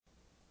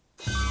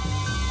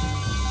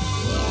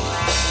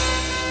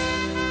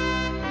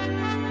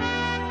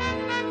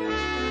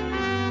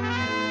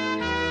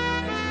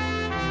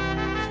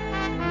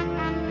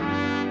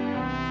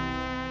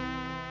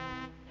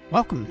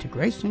Welcome to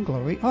Grace and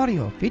Glory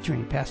Audio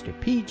featuring Pastor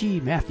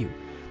P.G. Matthew,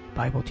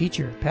 Bible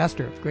teacher,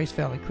 pastor of Grace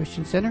Valley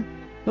Christian Center,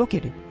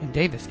 located in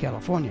Davis,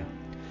 California.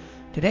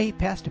 Today,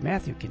 Pastor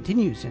Matthew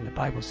continues in the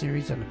Bible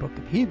series on the book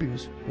of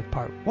Hebrews with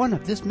part 1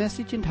 of this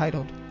message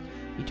entitled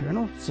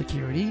Eternal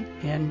Security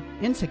and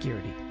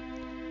Insecurity.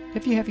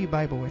 If you have your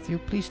Bible with you,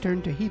 please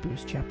turn to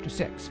Hebrews chapter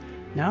 6.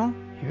 Now,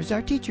 here's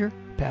our teacher,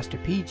 Pastor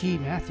P.G.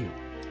 Matthew.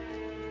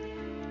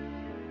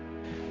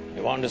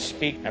 I want to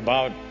speak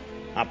about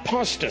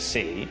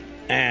apostasy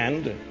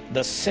and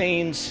the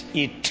saints'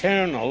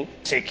 eternal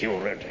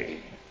security,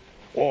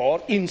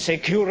 or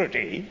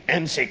insecurity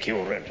and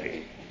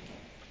security.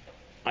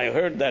 I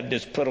heard that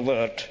this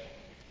pervert,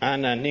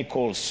 Anna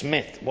Nicole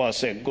Smith,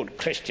 was a good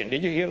Christian.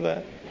 Did you hear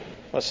that?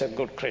 Was a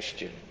good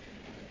Christian.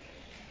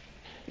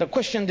 The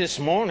question this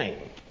morning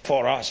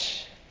for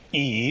us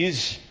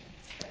is,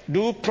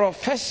 do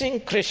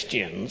professing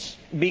Christians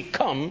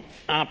become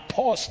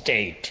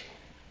apostate?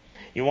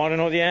 You want to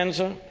know the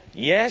answer?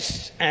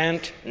 Yes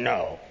and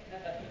no.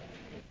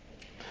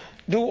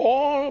 Do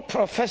all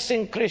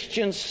professing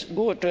Christians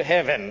go to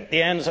heaven?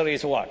 The answer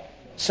is what?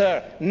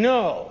 Sir,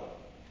 no.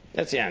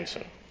 That's the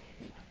answer.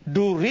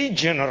 Do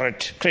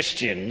regenerate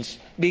Christians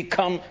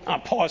become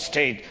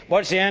apostate?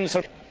 What's the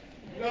answer?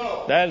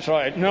 No. That's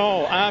right.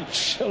 No,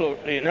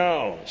 absolutely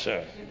no,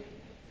 sir.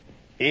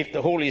 If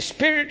the Holy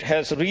Spirit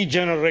has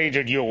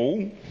regenerated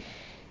you,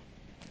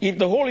 if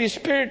the Holy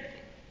Spirit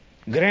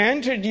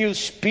granted you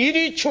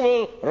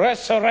spiritual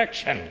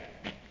resurrection,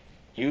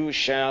 you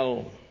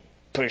shall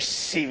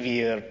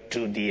persevere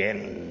to the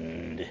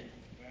end.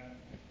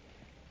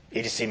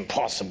 It is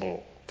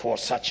impossible for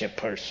such a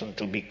person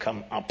to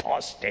become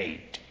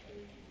apostate.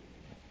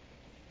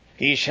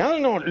 He shall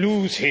not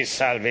lose his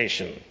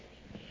salvation,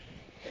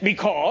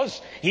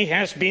 because he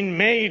has been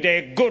made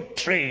a good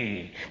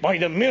tree by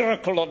the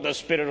miracle of the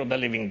Spirit of the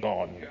living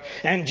God.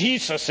 And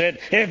Jesus said,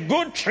 a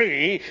good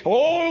tree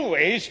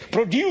always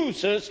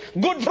produces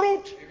good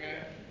fruit.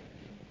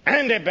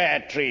 And a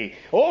bad tree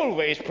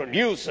always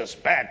produces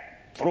bad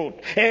fruit.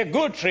 A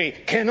good tree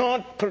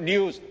cannot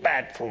produce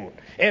bad fruit.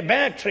 A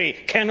bad tree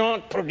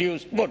cannot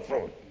produce good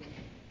fruit.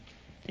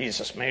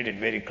 Jesus made it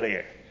very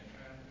clear.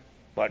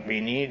 What we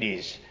need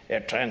is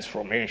a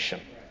transformation.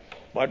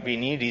 What we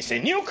need is a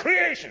new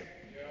creation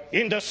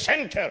in the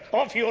center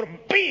of your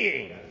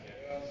being.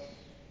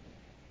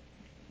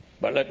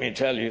 But let me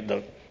tell you,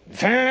 the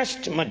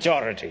vast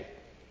majority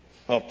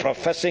of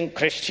professing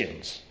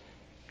Christians,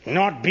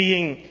 not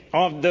being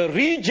of the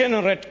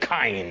regenerate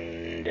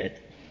kind,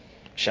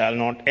 shall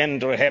not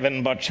enter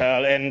heaven but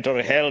shall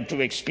enter hell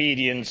to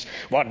experience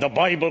what the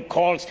Bible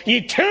calls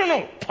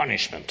eternal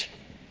punishment.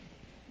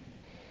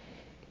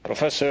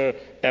 Professor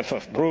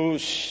F.F.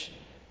 Bruce,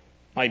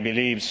 I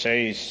believe,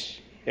 says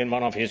in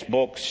one of his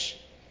books,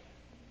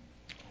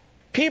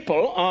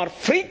 people are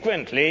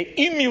frequently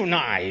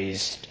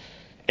immunized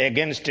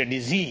against a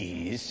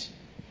disease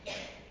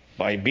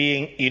by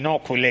being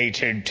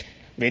inoculated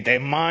with a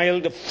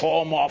mild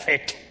form of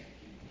it,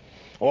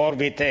 or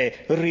with a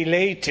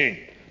related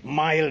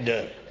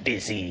milder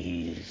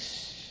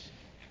disease.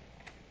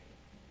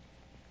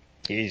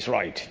 He is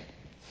right.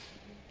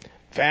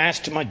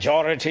 Vast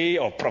majority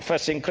of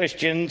professing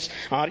Christians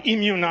are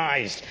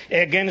immunized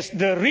against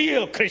the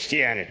real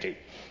Christianity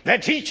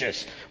that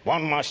teaches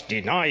one must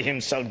deny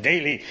himself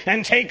daily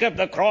and take up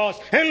the cross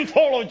and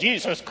follow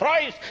Jesus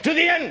Christ to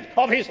the end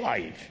of his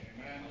life.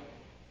 Amen.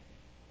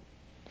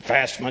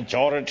 Vast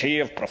majority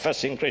of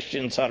professing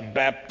Christians are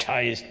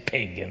baptized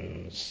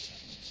pagans.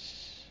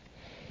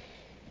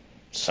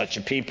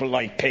 Such people,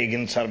 like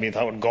pagans, are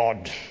without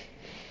God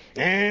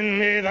and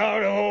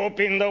without hope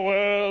in the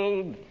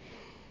world.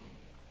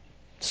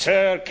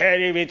 Sir,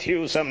 carry with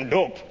you some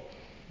dope.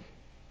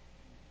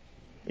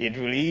 It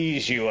will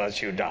ease you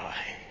as you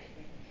die.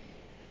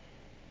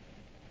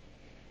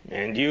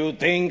 And you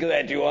think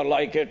that you are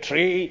like a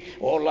tree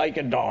or like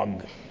a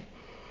dog.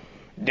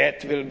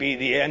 Death will be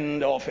the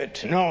end of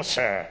it. No,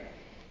 sir.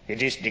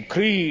 It is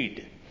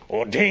decreed,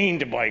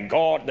 ordained by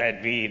God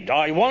that we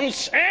die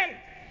once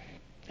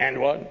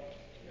and what?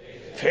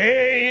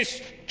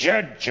 Face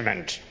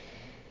judgment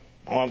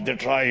of the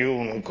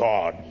triune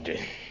God.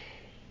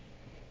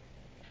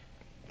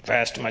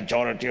 Vast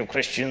majority of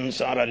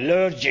Christians are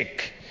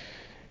allergic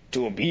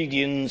to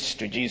obedience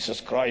to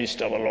Jesus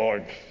Christ our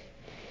Lord.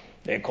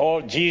 They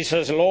call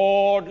Jesus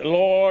Lord,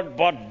 Lord,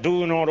 but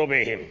do not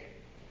obey him.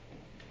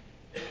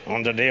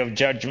 On the day of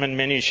judgment,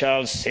 many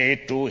shall say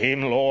to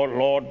him, Lord,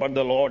 Lord, but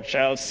the Lord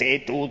shall say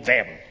to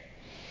them,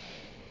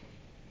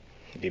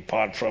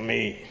 depart from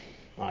me,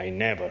 I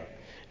never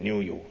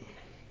knew you.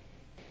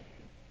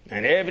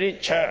 And every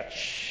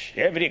church,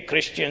 every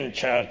Christian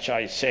church,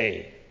 I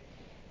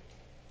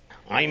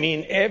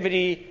mean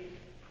every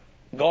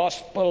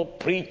gospel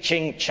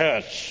preaching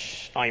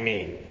church,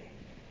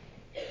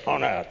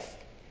 on earth,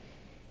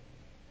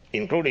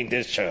 including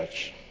this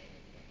church,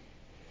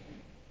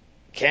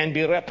 can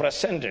be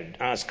represented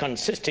as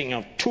consisting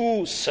of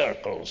two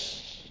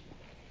circles.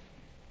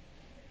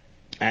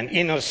 An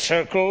inner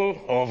circle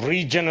of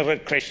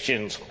regenerate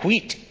Christians,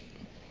 wheat,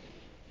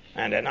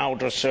 and an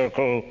outer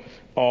circle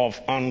of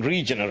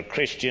unregenerate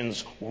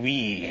Christians,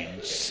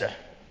 weeds.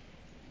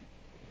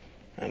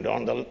 And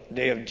on the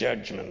day of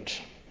judgment,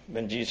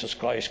 when Jesus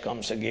Christ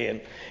comes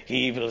again,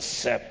 he will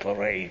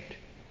separate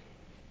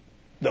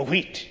the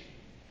wheat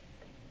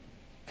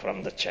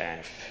from the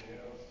chaff.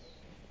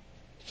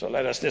 So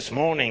let us this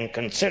morning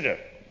consider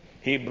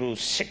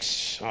Hebrews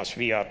 6 as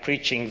we are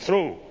preaching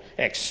through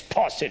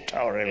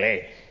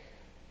expositorily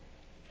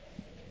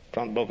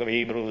from the book of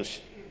Hebrews.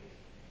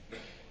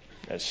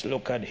 Let's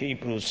look at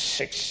Hebrews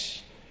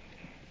 6,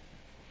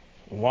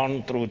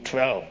 1 through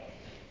 12.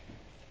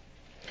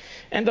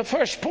 And the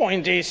first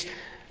point is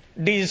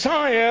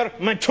desire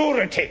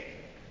maturity.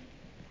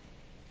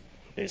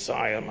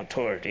 Desire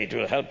maturity. It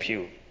will help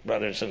you,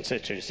 brothers and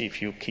sisters,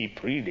 if you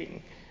keep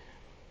reading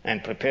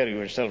and prepare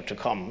yourself to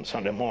come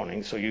Sunday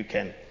morning so you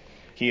can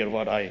hear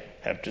what I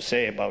have to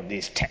say about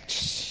these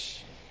texts.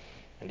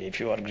 And if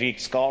you are Greek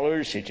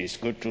scholars, it is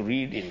good to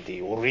read in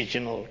the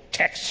original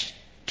text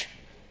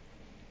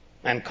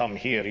and come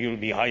here. You'll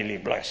be highly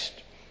blessed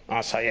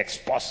as I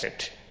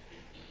exposit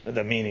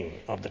the meaning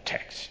of the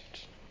text.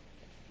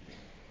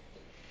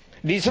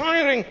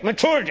 Desiring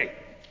maturity.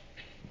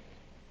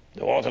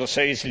 The author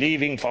says,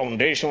 leaving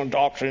foundational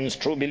doctrines,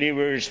 true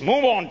believers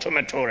move on to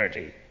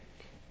maturity.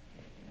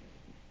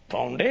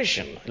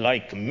 Foundation,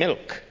 like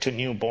milk to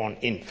newborn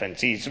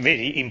infants, is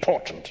very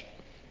important.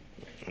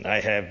 And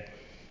I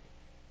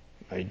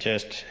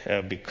just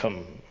have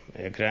become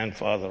a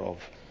grandfather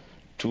of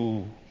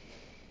 2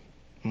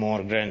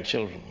 more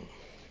grandchildren.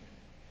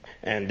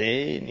 And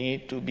they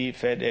need to be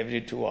fed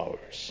every 2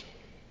 hours,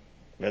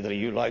 whether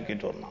you like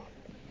it or not.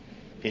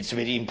 It's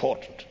very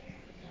important.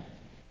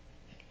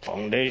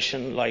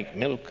 Foundation like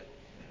milk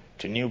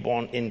to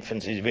newborn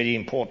infants is very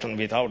important.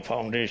 Without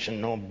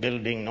foundation, no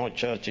building, no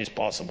church is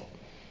possible.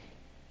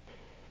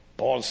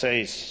 Paul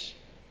says,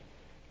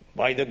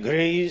 by the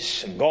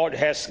grace God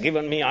has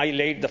given me, I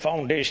laid the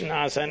foundation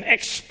as an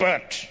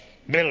expert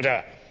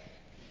builder,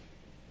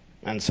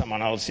 and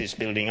someone else is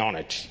building on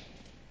it.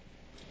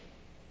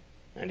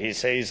 And he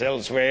says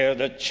elsewhere,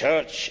 the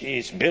church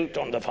is built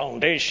on the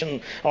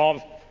foundation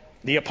of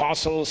the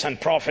apostles and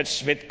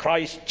prophets, with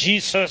Christ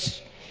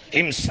Jesus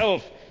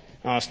himself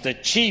as the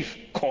chief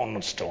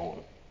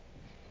cornerstone.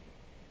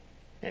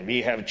 And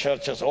we have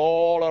churches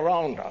all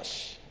around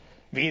us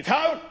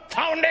without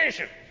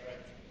foundation.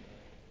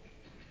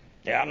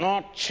 They are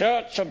not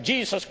church of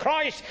Jesus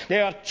Christ. They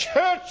are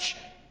church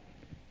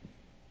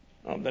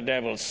of the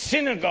devil,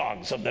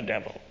 synagogues of the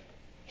devil.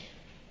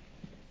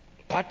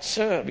 But,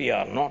 sir, we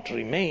are not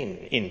remain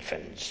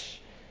infants.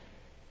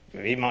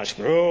 We must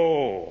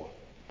grow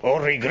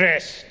or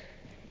regress.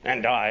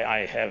 And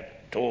I have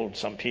told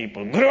some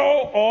people,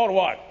 grow or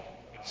what?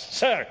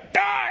 Sir,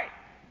 die.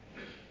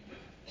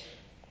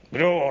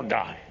 Grow or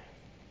die.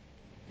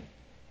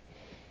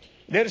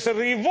 There's a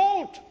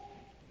revolt,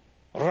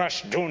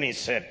 Rushduni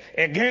said,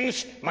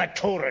 against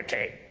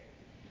maturity.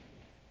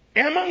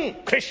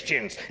 Among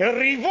Christians, a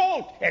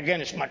revolt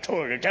against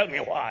maturity. Tell me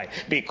why.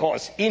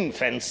 Because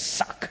infants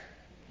suck.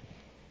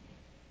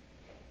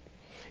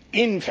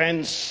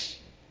 Infants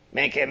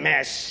make a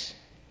mess.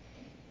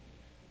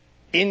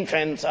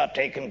 Infants are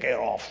taken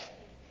care of.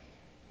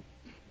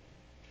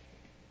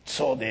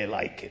 So they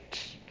like it.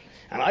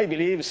 And I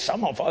believe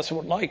some of us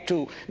would like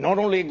to not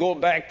only go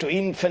back to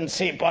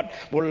infancy, but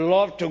would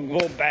love to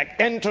go back,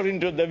 enter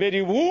into the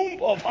very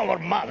womb of our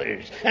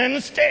mothers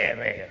and stay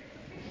there.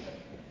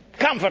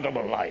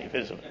 Comfortable life,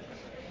 isn't it?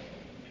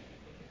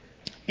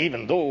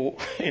 Even though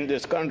in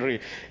this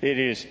country it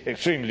is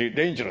extremely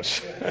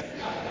dangerous.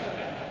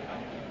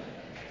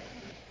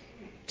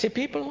 See,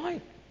 people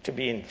like to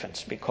be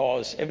infants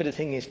because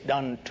everything is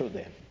done to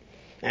them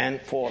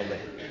and for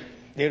them.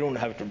 They don't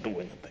have to do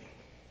anything.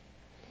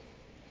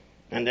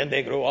 And then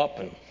they grow up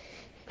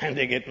and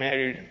they get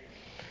married,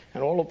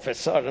 and all of a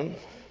sudden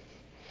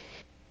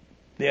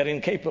they are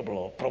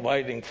incapable of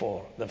providing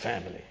for the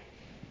family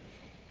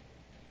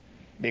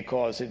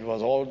because it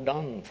was all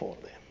done for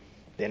them.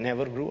 They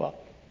never grew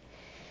up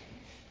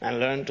and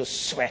learned to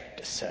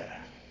sweat, sir,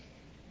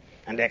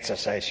 and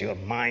exercise your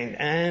mind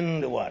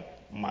and what?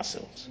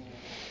 Muscles.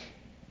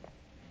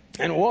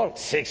 And work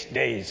 6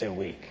 days a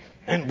week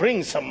and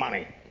bring some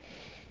money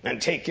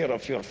and take care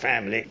of your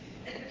family.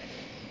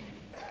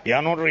 We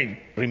are not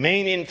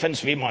remain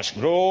infants. We must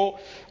grow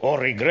or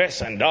regress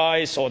and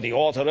die. So the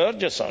author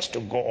urges us to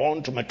go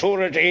on to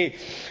maturity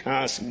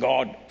as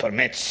God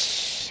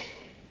permits.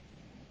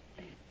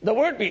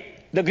 The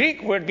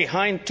Greek word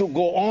behind to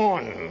go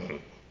on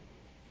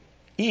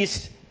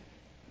is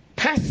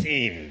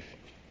passive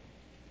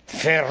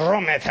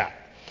pherometer.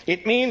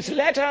 It means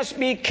let us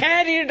be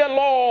carried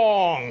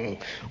along,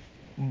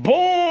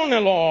 borne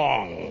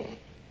along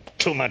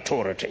to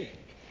maturity.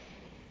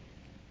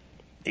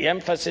 The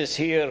emphasis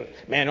here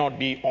may not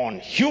be on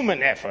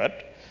human effort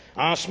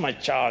as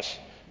much as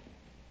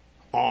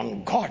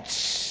on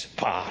God's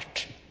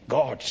part,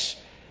 God's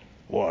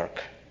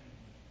work.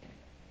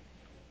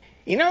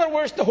 In other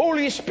words, the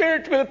Holy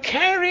Spirit will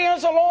carry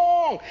us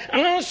along,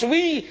 and as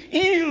we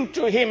yield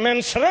to Him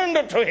and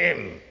surrender to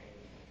Him,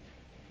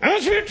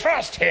 as we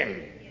trust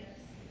Him,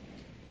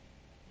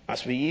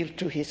 as we yield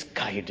to His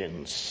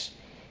guidance,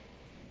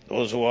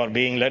 those who are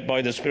being led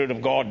by the Spirit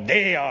of God,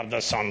 they are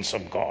the sons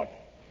of God.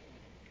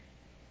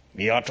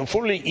 We are to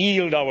fully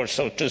yield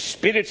ourselves to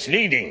Spirit's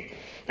leading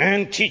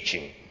and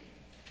teaching.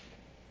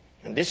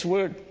 And this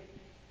word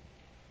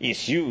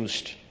is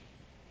used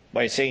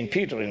by St.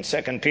 Peter in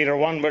 2 Peter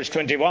 1 verse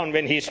 21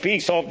 when he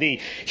speaks of the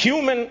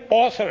human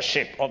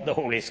authorship of the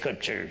Holy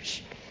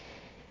Scriptures.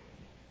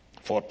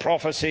 For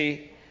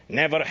prophecy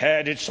never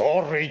had its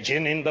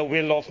origin in the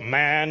will of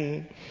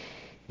man,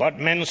 but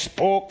men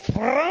spoke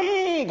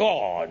from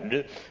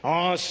God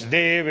as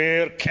they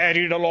were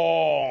carried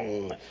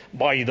along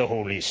by the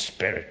Holy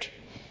Spirit.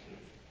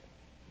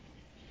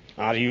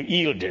 Are you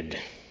yielded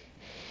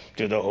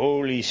to the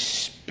Holy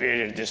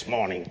Spirit this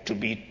morning to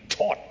be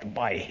taught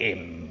by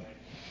Him?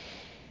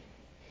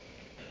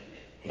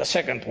 The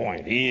second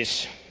point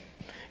is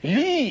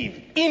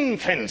leave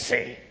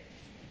infancy.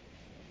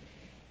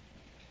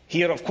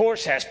 Here, of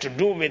course, has to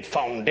do with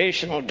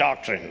foundational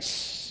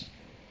doctrines.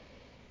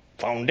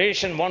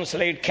 Foundation once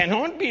laid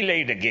cannot be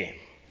laid again.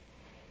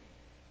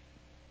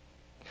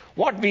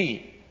 What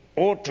we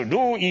ought to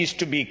do is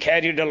to be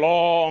carried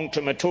along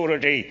to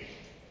maturity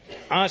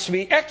as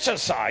we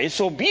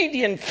exercise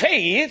obedient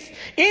faith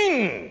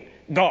in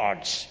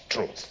God's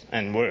truth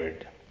and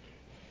word.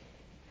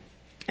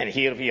 And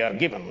here we are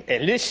given a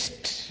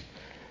list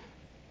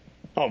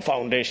of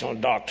foundational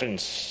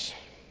doctrines.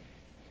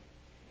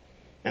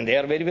 And they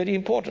are very, very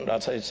important.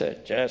 As I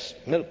said, just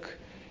milk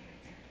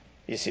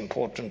is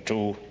important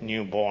to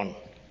newborn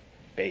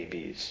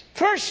babies.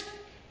 First,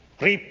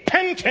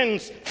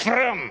 repentance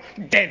from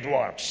dead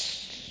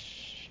works.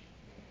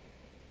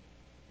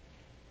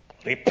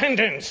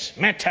 Repentance,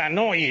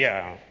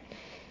 metanoia,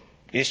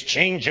 is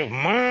change of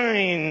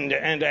mind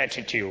and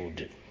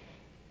attitude.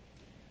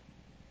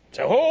 It's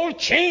a whole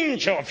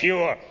change of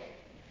your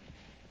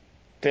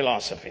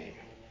philosophy.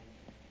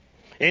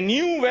 A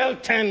new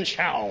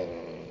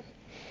Weltanschauung,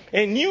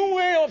 a new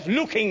way of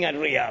looking at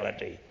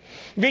reality,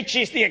 which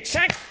is the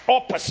exact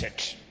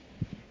opposite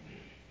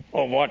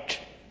of what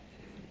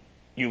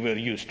you were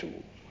used to.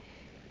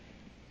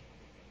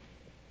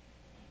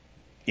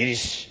 It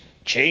is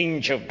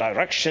change of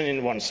direction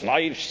in one's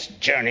life's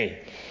journey.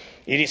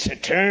 It is a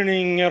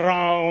turning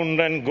around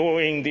and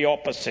going the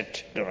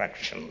opposite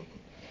direction.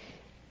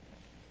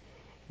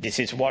 This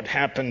is what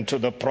happened to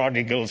the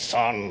prodigal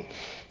son.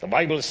 The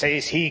Bible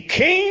says he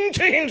came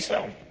to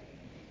himself.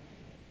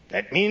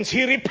 That means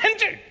he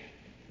repented.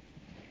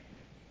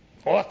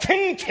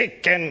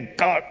 Authentic and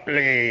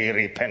godly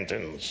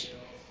repentance.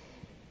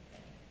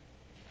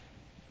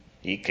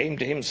 He came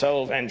to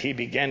himself and he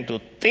began to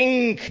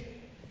think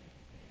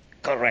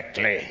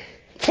correctly.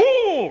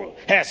 Fool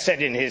has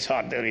said in his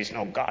heart, there is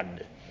no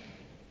God.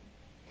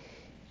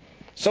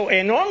 So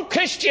a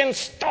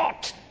non-Christian's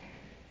thought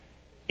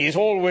is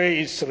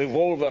always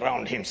revolve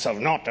around himself,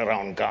 not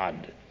around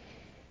God.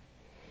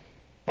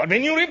 But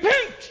when you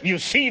repent, you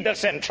see the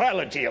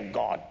centrality of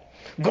God.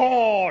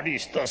 God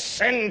is the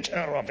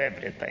center of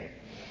everything.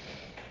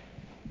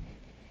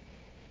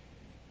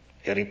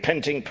 A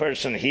repenting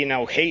person, he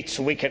now hates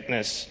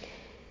wickedness,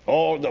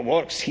 all the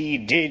works he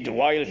did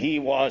while he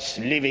was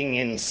living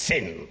in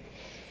sin.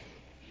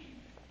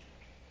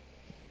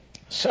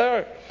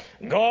 Sir,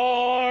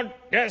 God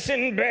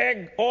doesn't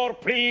beg or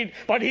plead,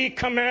 but He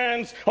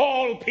commands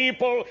all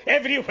people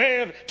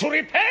everywhere to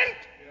repent.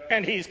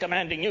 And He is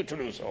commanding you to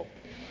do so.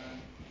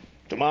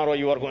 Tomorrow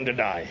you are going to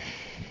die.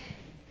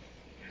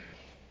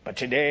 But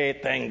today,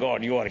 thank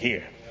God you are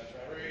here.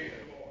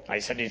 I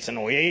said it's an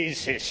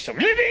oasis of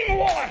living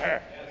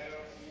water.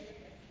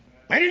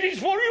 And it is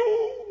for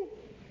you.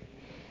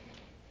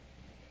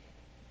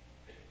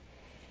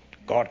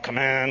 God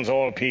commands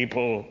all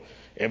people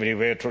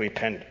everywhere to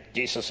repent.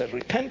 Jesus said,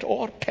 repent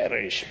or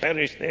perish.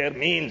 Perish there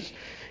means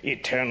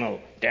eternal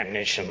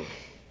damnation.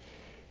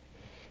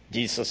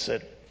 Jesus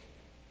said,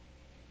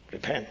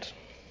 repent.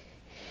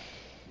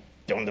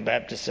 John the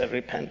Baptist said,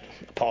 repent.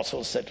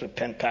 Apostles said,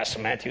 repent. Pastor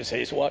Matthew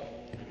says what?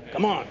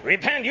 Come on,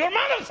 repent. Your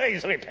mother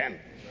says repent.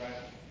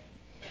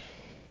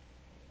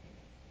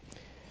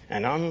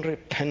 An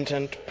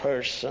unrepentant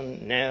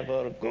person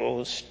never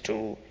goes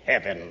to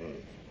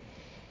heaven.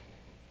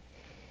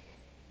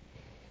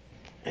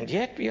 And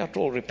yet we are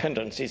told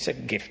repentance is a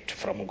gift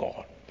from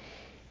God.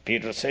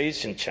 Peter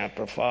says in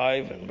chapter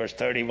 5 and verse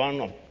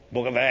 31 of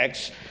book of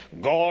Acts,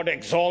 God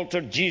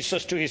exalted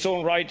Jesus to His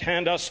own right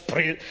hand as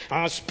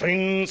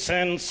Prince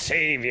and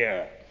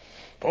Savior,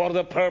 for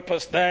the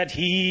purpose that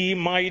He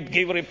might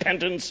give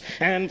repentance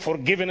and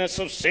forgiveness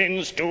of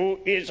sins to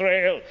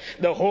Israel.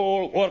 The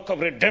whole work of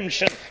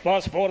redemption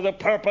was for the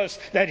purpose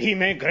that He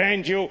may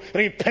grant you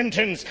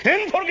repentance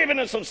and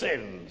forgiveness of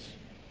sins.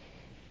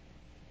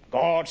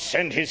 God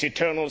sent His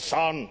eternal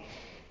Son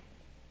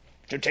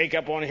to take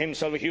upon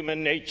Himself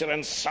human nature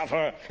and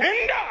suffer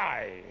and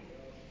die,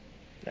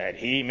 that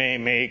He may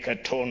make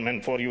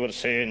atonement for your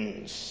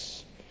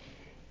sins.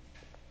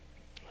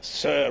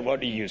 Sir, what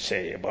do you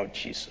say about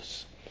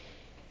Jesus?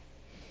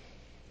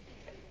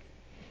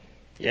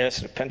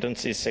 Yes,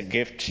 repentance is a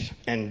gift,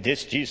 and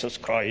this Jesus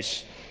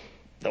Christ,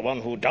 the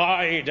one who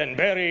died and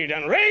buried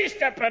and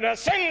raised up and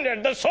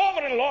ascended, the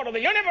sovereign Lord of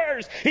the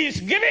universe, is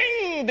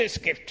giving this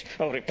gift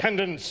of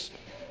repentance.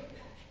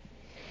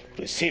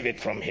 Receive it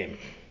from him.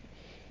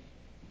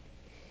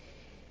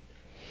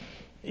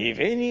 If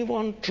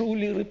anyone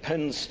truly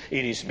repents,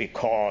 it is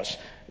because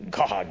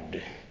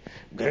God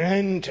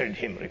granted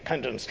him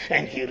repentance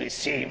and he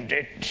received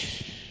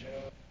it.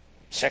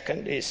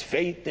 Second is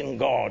faith in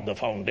God, the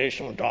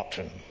foundational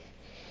doctrine.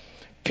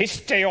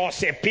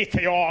 Pisteos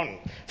epitheon,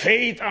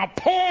 faith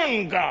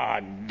upon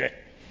God.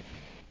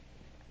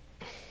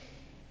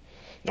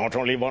 Not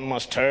only one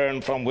must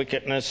turn from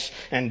wickedness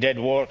and dead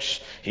works,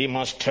 he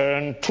must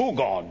turn to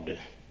God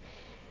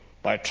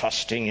by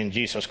trusting in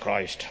Jesus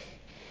Christ.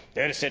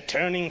 There is a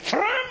turning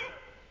from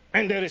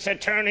and there is a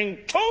turning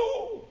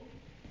to.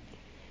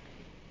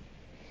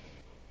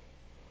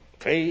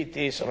 Faith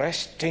is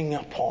resting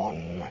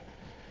upon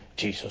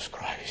Jesus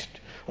Christ,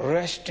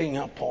 resting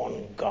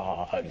upon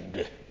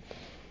God.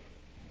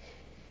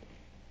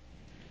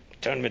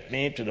 Turn with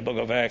me to the book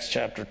of Acts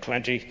chapter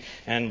 20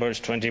 and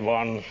verse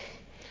 21,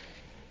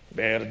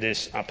 where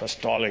this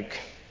apostolic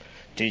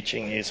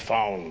teaching is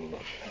found.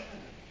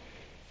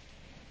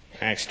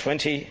 Acts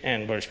 20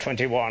 and verse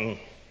 21.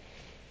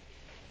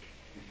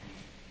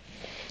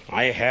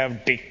 I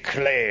have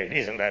declared.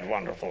 Isn't that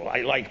wonderful?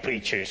 I like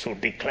preachers who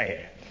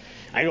declare.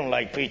 I don't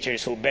like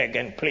preachers who beg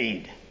and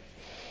plead.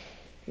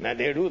 Now,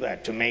 they do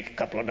that to make a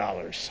couple of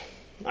dollars.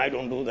 I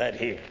don't do that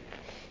here.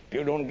 If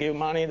you don't give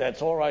money,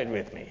 that's all right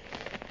with me.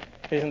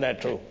 Isn't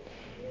that true?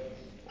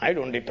 I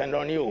don't depend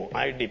on you.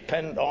 I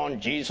depend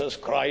on Jesus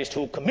Christ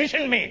who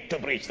commissioned me to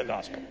preach the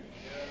gospel.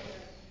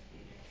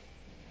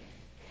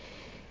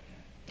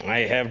 I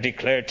have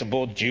declared to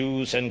both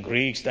Jews and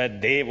Greeks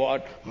that they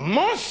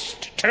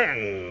must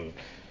turn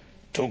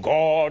to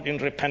God in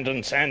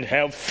repentance and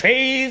have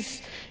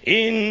faith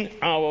in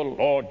our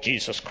Lord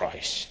Jesus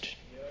Christ.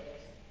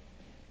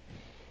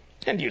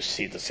 And you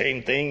see the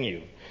same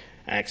thing.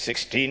 Acts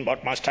 16,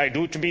 what must I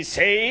do to be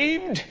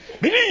saved?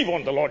 Believe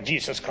on the Lord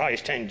Jesus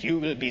Christ and you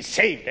will be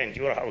saved and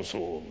your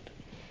household.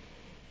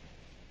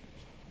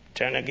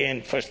 Turn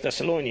again, 1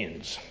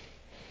 Thessalonians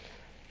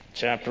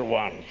chapter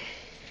 1,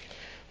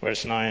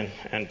 verse 9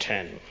 and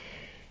 10.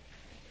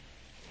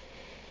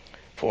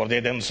 For they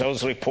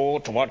themselves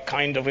report what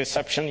kind of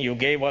reception you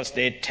gave us.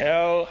 They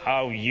tell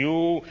how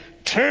you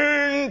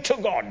turned to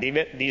God.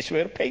 These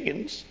were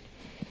pagans.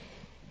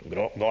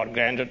 God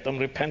granted them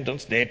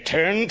repentance. They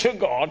turned to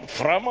God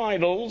from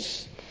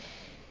idols.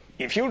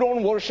 If you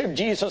don't worship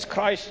Jesus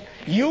Christ,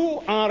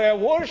 you are a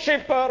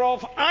worshiper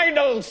of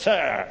idols,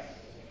 sir.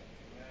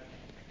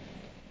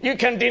 You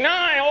can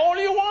deny all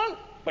you want,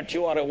 but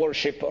you are a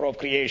worshiper of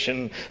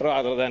creation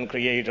rather than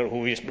Creator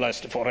who is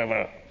blessed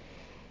forever.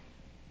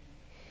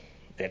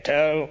 They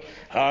tell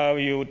how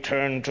you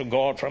turn to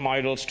God from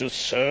idols to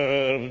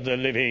serve the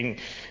living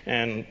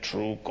and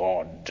true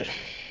God.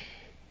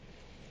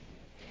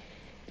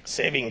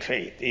 Saving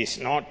faith is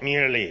not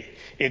merely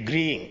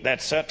agreeing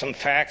that certain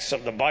facts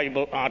of the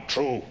Bible are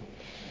true.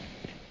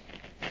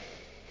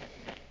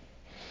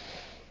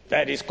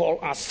 That is called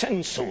a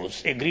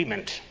census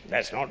agreement.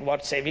 That's not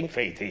what saving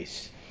faith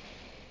is.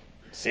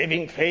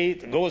 Saving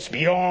faith goes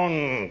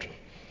beyond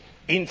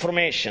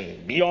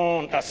information,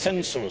 beyond a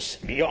census,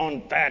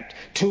 beyond that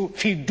to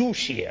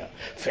fiducia.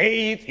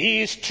 Faith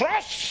is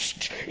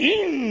trust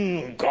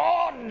in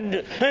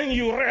God, and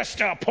you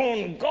rest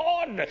upon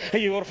God.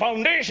 Your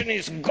foundation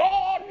is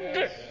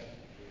God,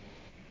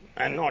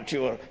 and not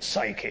your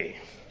psyche.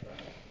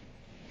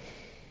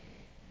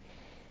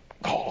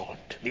 God,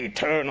 the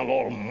eternal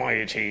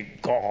almighty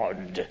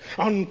God,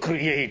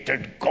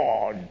 uncreated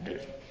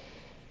God.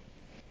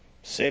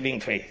 Saving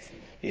faith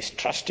is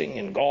trusting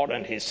in God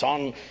and His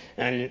Son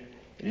and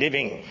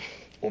living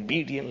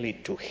obediently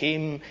to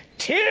Him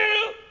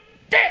till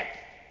death.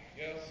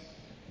 Yes.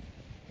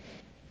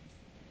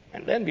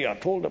 And then we are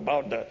told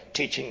about the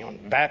teaching on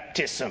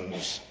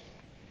baptisms,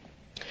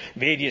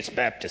 various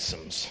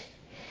baptisms.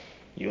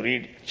 You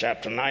read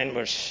chapter 9,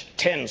 verse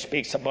 10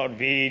 speaks about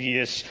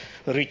various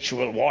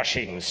ritual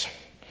washings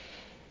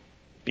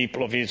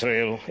people of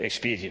Israel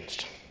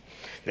experienced.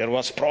 There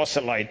was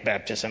proselyte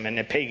baptism, and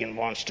a pagan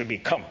wants to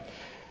become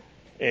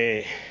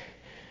a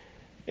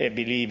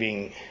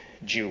believing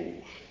Jew.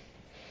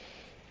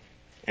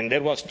 And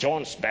there was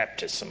John's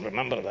baptism,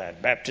 remember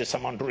that,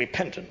 baptism unto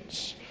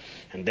repentance.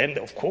 And then,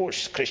 of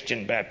course,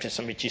 Christian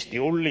baptism, which is the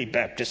only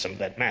baptism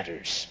that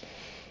matters,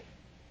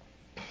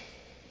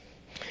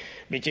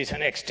 which is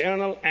an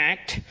external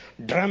act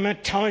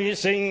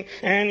dramatizing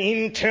an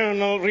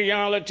internal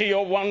reality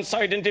of one's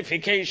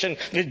identification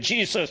with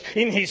Jesus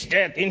in His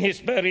death, in His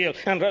burial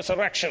and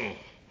resurrection.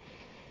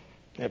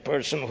 A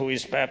person who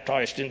is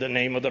baptized in the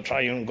name of the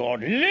triune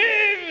God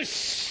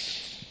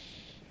lives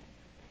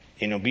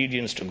in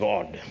obedience to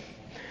God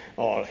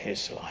all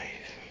his life.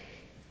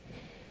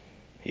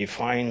 He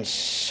finds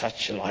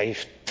such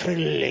life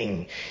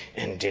thrilling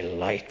and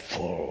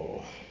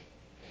delightful,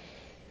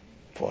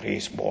 for he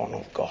is born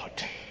of God.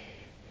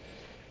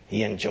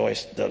 He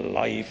enjoys the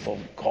life of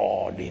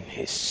God in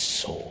his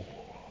soul.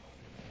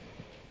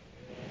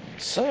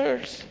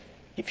 Sirs,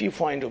 if you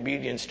find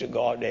obedience to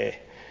God a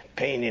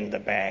pain in the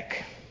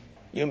back,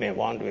 you may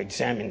want to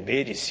examine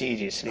very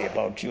seriously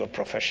about your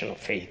profession of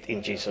faith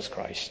in Jesus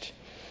Christ.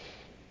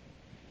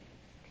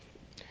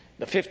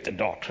 The fifth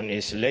doctrine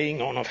is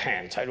laying on of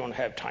hands. I don't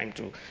have time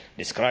to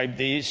describe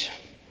these.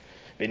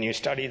 When you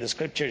study the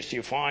scriptures,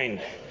 you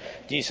find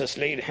Jesus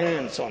laid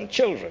hands on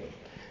children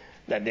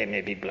that they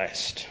may be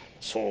blessed.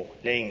 So,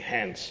 laying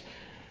hands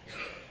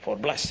for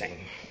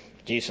blessing.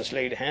 Jesus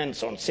laid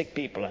hands on sick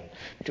people and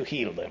to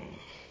heal them.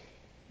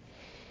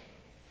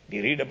 We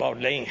read about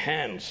laying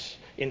hands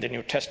in the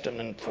New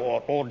Testament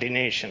for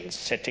ordinations,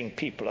 setting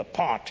people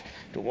apart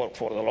to work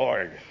for the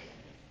Lord.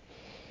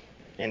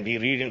 And we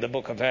read in the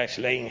book of Acts,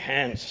 laying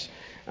hands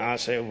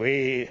as a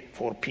way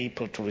for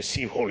people to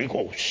receive Holy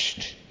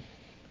Ghost,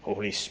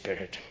 Holy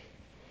Spirit.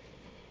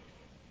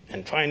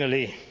 And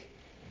finally,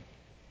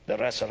 the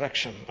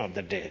resurrection of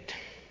the dead.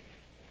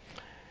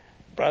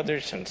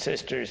 Brothers and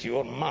sisters,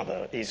 your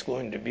mother is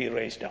going to be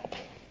raised up.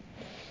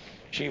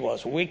 She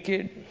was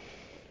wicked,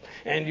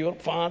 and your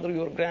father,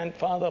 your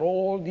grandfather,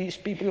 all these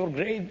people, your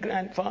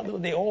great-grandfather,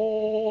 they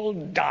all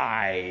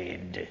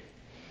died.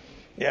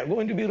 They are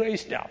going to be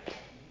raised up.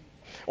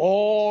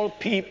 All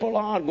people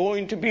are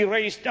going to be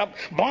raised up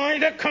by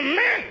the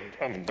command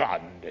of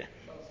God.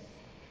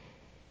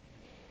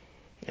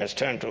 Let's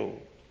turn to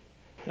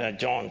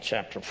John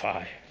chapter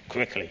 5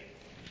 quickly.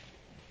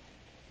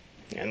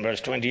 In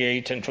verse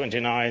 28 and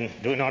 29,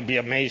 do not be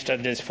amazed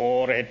at this,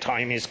 for a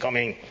time is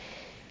coming.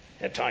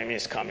 A time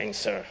is coming,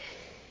 sir.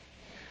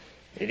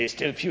 It is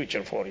still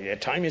future for you. A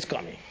time is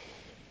coming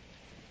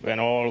when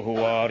all who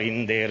are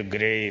in their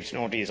graves,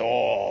 notice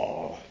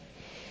all,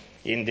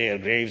 in their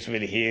graves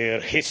will hear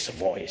his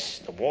voice,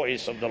 the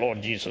voice of the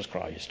Lord Jesus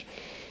Christ,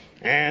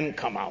 and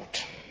come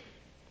out.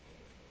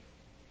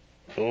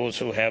 Those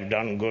who have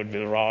done good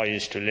will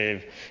rise to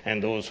live,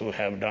 and those who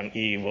have done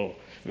evil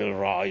will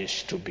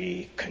rise to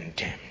be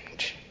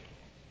condemned.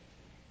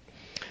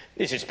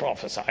 This is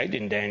prophesied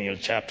in Daniel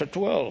chapter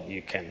 12.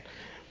 You can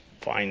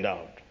find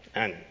out.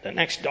 And the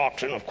next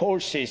doctrine, of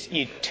course, is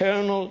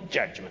eternal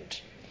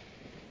judgment.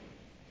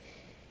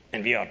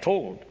 And we are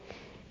told,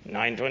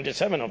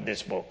 927 of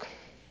this book,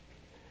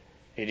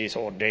 it is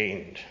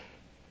ordained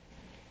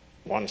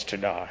once to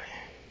die,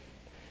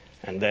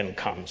 and then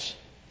comes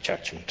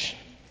judgment.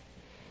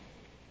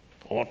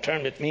 Or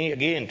turn with me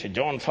again to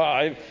John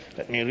 5.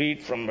 Let me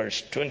read from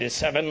verse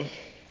 27.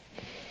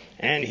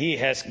 And he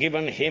has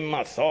given him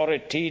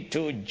authority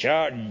to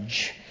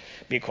judge,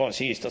 because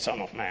he is the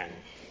Son of Man.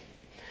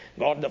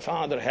 God the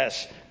Father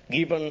has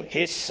given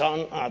his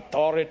Son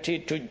authority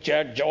to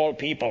judge all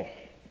people.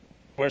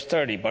 Verse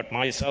 30, but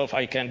myself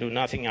I can do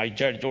nothing. I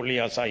judge only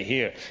as I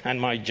hear, and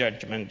my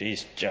judgment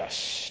is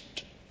just.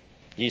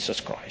 Jesus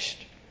Christ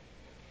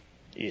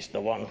is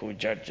the one who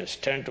judges.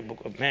 Turn to the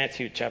book of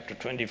Matthew chapter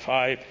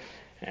 25,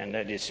 and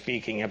that is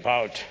speaking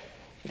about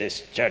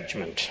this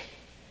judgment.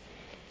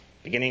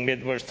 Beginning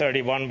with verse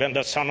 31, when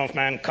the Son of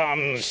Man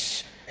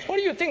comes. What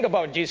do you think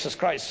about Jesus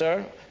Christ,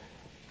 sir?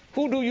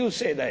 Who do you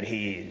say that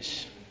he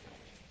is?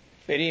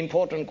 Very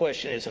important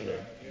question, isn't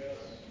it? Yes.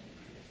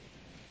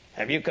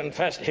 Have you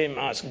confessed him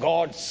as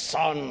God's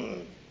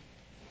Son,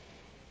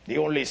 the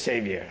only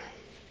Savior,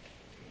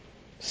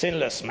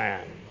 sinless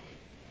man,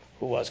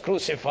 who was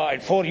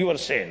crucified for your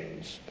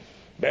sins,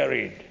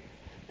 buried,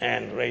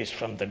 and raised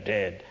from the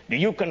dead? Do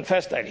you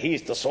confess that he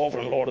is the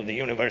sovereign Lord of the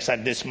universe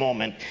at this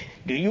moment?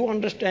 Do you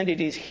understand it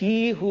is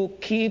he who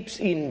keeps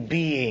in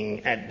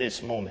being at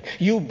this moment?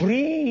 You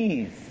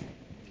breathe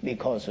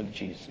because of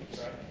Jesus.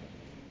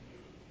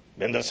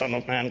 When the Son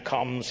of Man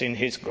comes in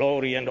his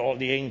glory and all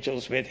the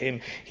angels with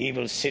him, he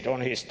will sit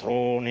on his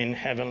throne in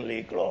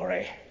heavenly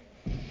glory.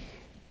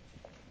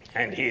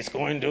 And he's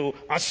going to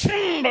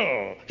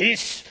assemble, he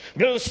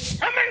will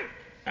summon,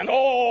 and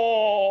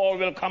all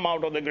will come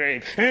out of the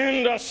grave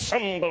and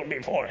assemble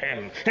before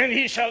him. And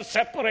he shall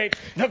separate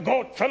the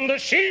goat from the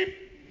sheep.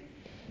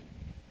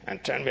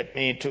 And turn with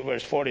me to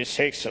verse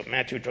 46 of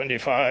Matthew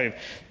 25.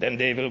 Then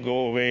they will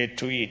go away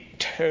to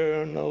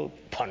eternal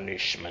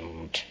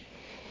punishment,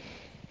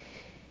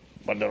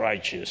 but the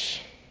righteous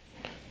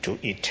to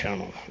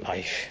eternal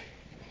life.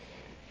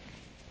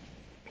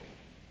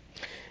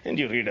 And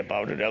you read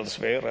about it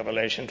elsewhere,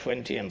 Revelation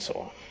 20 and so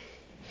on.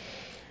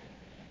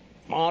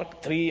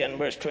 Mark 3 and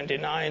verse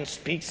 29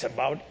 speaks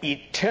about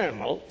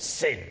eternal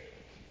sin.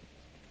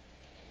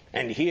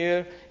 And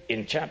here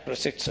in chapter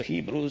 6 of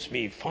Hebrews,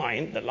 we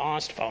find the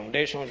last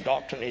foundational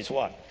doctrine is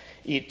what?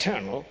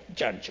 Eternal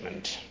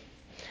judgment.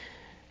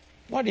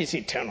 What is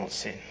eternal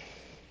sin?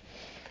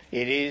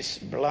 It is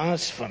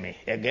blasphemy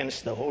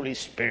against the Holy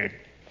Spirit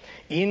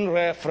in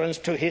reference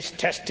to his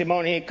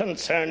testimony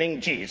concerning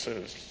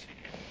Jesus,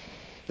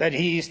 that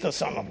he is the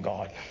Son of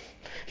God.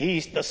 He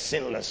is the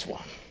sinless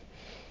one.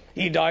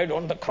 He died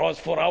on the cross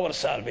for our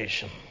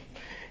salvation.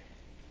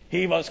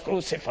 He was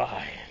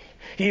crucified.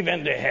 He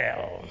went to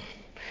hell.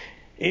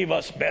 He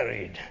was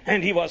buried,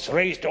 and he was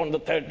raised on the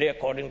third day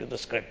according to the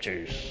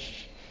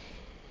scriptures.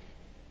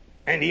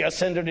 And he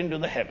ascended into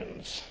the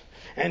heavens.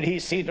 And he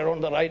is seated on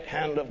the right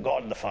hand of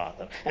God the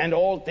Father. And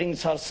all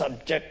things are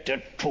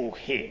subjected to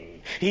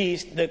him. He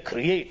is the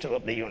creator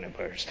of the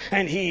universe.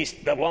 And he is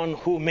the one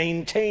who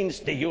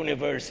maintains the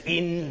universe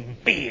in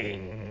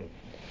being.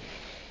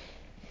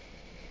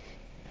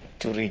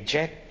 To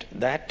reject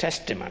that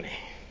testimony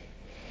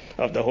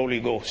of the Holy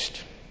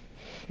Ghost,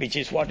 which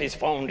is what is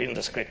found in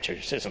the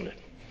scriptures, isn't it?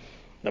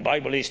 The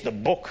Bible is the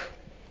book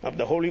of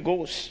the Holy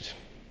Ghost.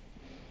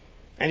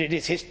 And it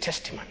is his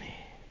testimony.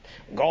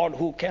 God,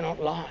 who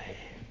cannot lie,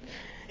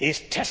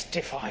 is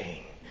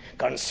testifying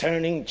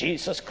concerning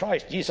Jesus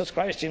Christ. Jesus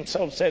Christ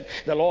himself said,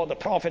 the law, the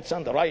prophets,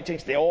 and the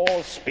writings, they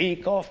all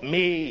speak of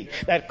me,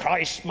 that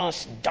Christ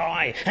must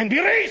die and be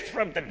raised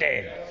from the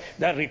dead,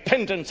 that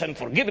repentance and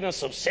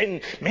forgiveness of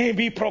sin may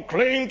be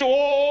proclaimed to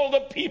all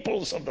the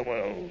peoples of the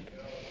world.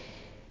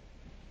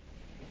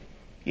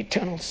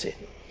 Eternal sin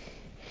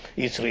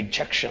is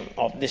rejection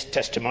of this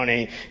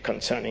testimony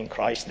concerning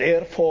Christ.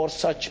 Therefore,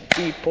 such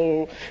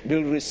people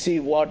will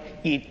receive what?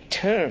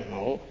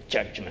 Eternal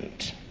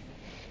judgment.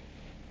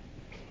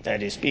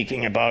 That is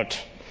speaking about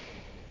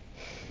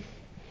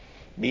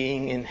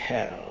being in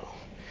hell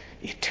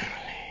eternally.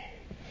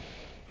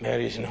 There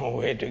is no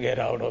way to get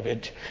out of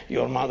it.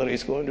 Your mother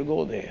is going to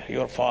go there.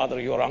 Your father,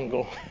 your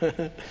uncle,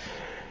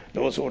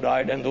 those who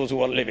died and those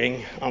who are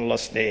living,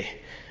 unless they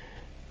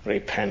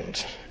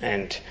repent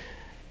and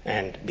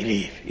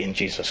believe in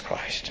Jesus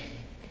Christ.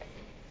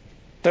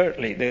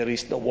 Thirdly, there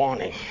is the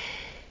warning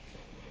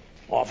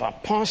of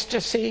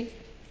apostasy.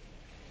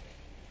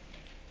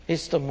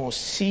 It's the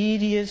most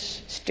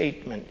serious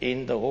statement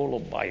in the whole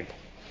of Bible.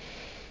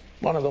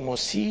 One of the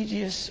most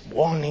serious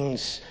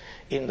warnings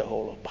in the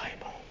whole of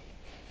Bible.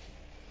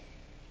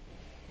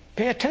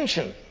 Pay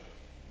attention.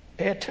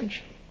 Pay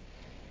attention.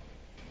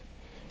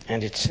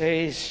 And it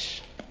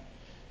says,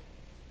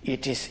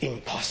 it is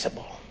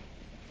impossible.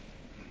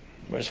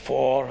 Verse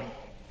 4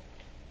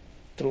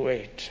 through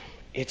 8.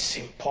 It's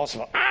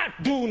impossible.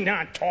 Do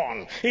not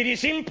turn. It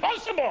is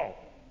impossible.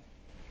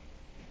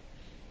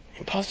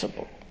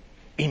 Impossible.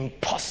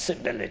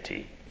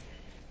 Impossibility.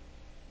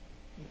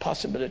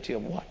 Impossibility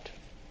of what?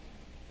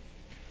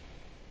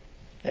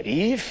 That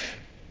if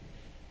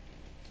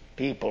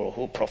people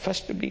who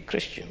profess to be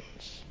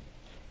Christians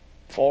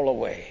fall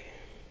away,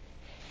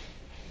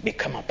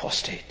 become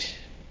apostate,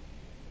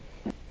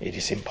 it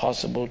is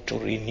impossible to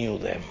renew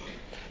them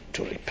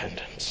to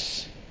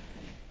repentance.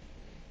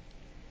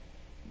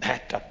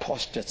 That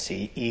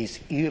apostasy is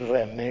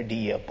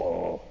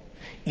irremediable,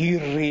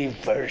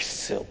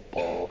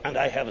 irreversible, and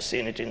I have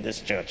seen it in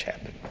this church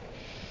happen.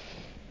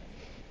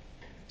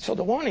 So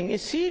the warning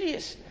is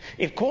serious.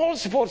 It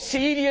calls for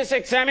serious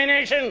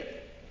examination.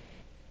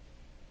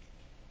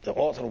 The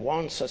author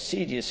warns us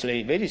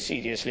seriously, very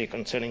seriously,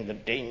 concerning the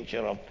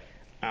danger of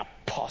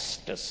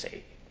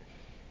apostasy.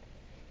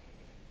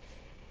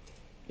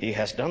 He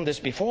has done this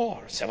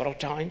before several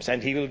times,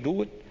 and he will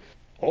do it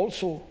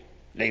also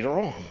later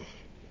on.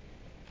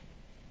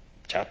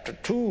 Chapter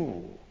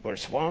 2,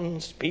 verse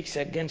 1 speaks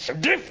against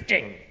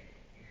drifting.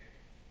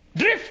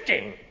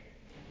 Drifting.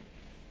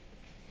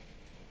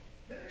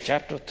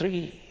 Chapter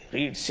 3,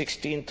 read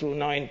 16 through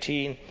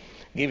 19,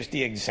 gives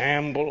the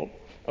example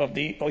of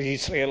the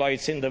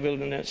Israelites in the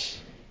wilderness,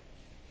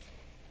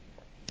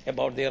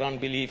 about their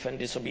unbelief and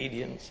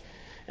disobedience,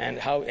 and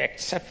how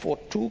except for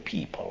 2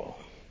 people,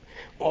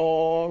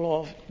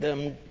 all of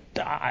them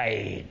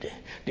died,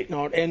 did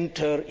not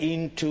enter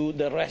into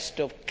the rest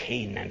of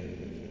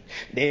Canaan.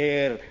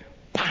 Their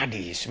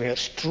bodies were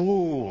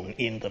strewn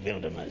in the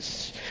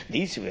wilderness.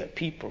 These were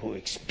people who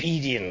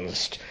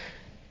experienced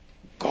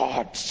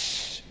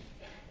God's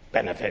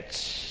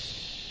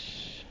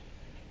benefits.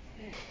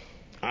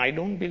 I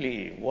don't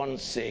believe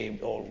once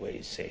saved,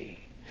 always saved.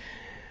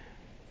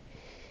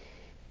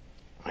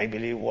 I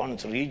believe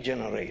once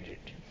regenerated,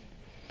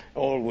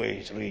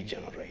 always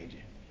regenerated.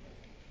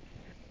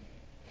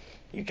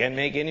 You can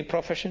make any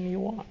profession you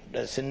want.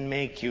 Doesn't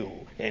make you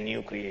a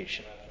new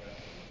creation.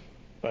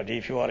 But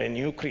if you are a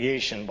new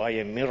creation by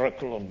a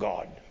miracle of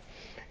God,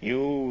 you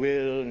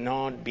will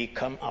not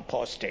become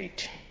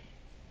apostate.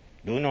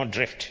 Do not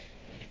drift.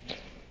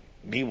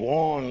 Be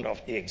warned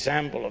of the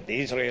example of the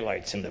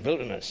Israelites in the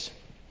wilderness.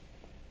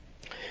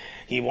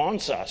 He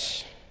wants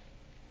us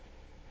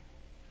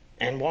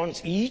and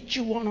wants each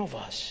one of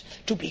us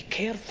to be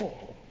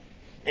careful.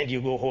 And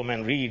you go home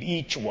and read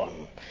each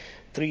one.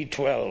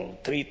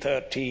 3:12,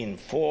 3:13,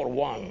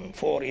 4:1,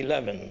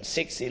 4:11,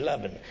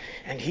 6:11.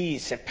 And he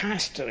is a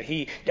pastor.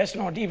 He does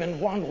not even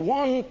want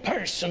one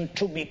person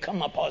to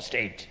become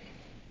apostate.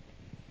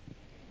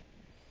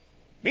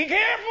 Be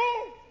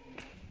careful.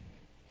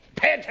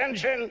 Pay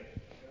attention.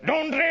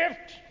 Don't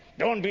drift.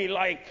 Don't be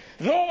like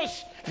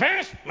those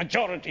vast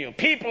majority of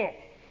people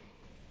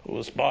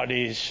whose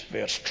bodies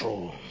were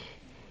strewn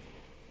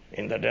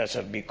in the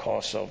desert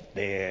because of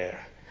their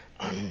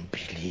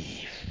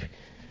unbelief.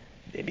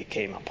 They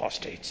became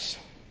apostates.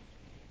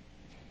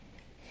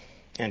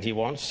 And he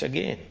wants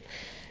again,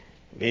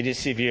 very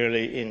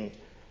severely in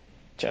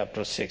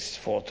chapter 6,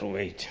 4 through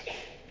 8.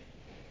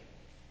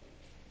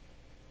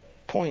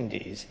 point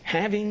is,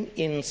 having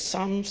in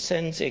some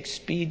sense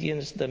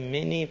experienced the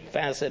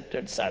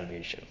many-faceted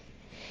salvation,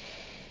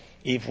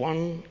 if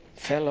one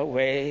fell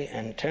away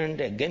and turned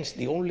against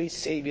the only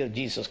Savior,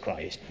 Jesus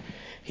Christ,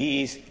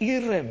 he is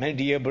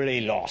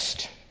irremediably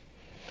lost.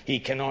 He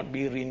cannot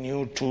be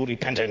renewed to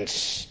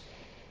repentance.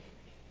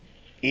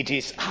 It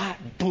is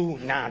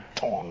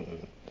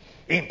adunaton,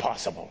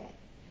 impossible.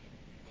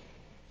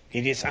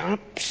 It is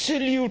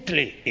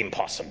absolutely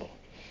impossible.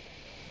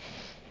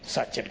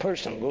 Such a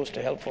person goes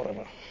to hell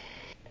forever.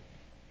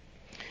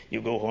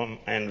 You go home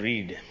and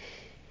read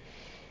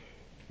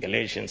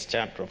Galatians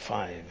chapter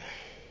 5,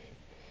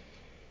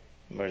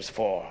 verse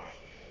 4,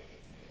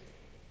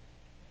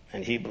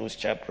 and Hebrews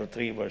chapter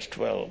 3, verse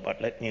 12.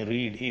 But let me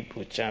read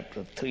Hebrews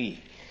chapter 3,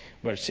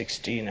 verse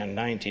 16 and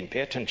 19.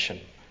 Pay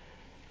attention.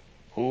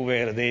 Who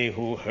were they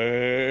who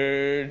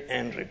heard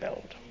and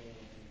rebelled?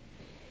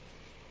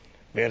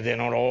 Were they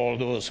not all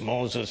those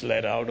Moses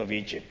led out of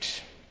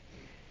Egypt?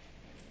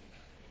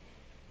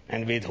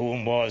 And with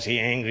whom was he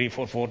angry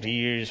for 40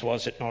 years?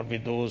 Was it not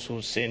with those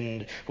who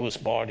sinned, whose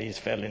bodies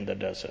fell in the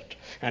desert?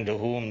 And to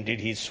whom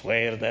did he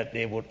swear that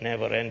they would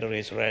never enter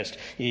his rest,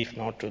 if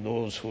not to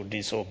those who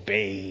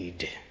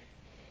disobeyed?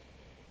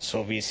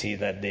 So we see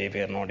that they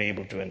were not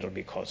able to enter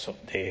because of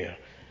their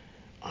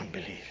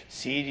unbelief.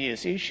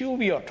 Serious issue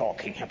we are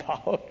talking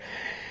about.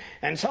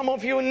 And some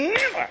of you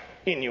never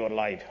in your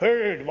life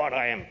heard what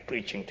I am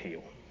preaching to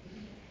you.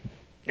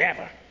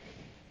 Never.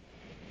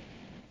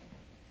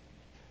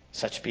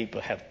 Such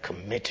people have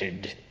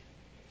committed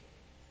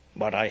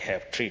what I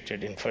have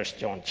treated in 1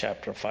 John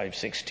chapter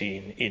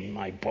 5:16 in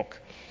my book.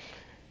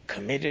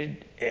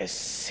 Committed a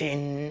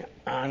sin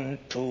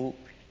unto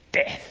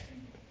death.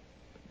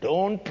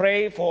 Don't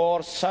pray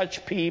for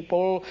such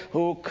people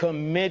who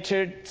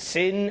committed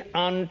sin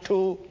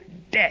unto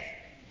death.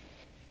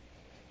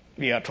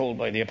 We are told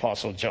by the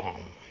Apostle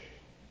John,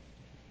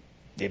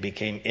 they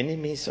became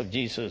enemies of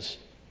Jesus,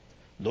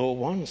 though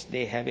once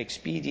they have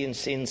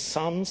experienced in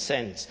some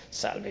sense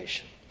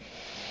salvation.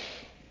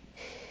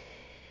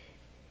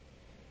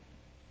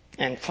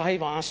 And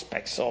 5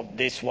 aspects of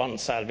this one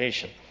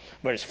salvation.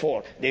 Verse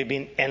 4, they've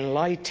been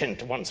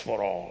enlightened once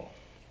for all.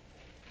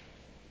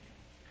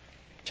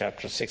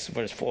 Chapter 6,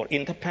 verse 4,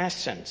 in the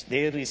past tense,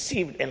 they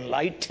received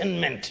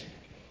enlightenment.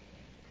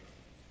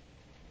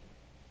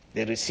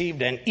 They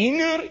received an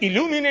inner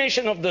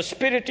illumination of the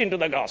Spirit into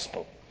the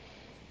gospel.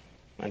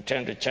 And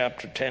turn to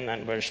chapter 10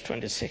 and verse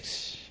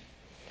 26.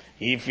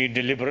 If we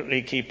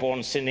deliberately keep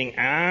on sinning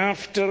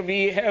after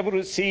we have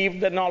received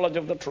the knowledge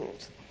of the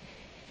truth.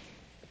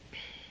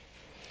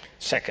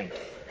 Second,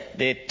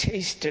 they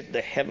tasted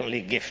the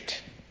heavenly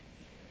gift.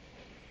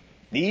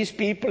 These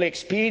people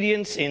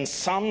experience in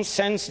some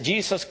sense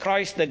Jesus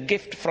Christ, the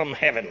gift from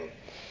heaven.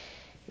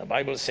 The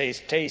Bible says,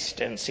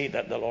 taste and see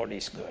that the Lord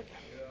is good.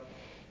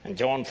 And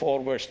John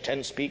 4 verse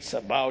 10 speaks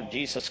about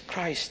Jesus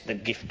Christ, the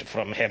gift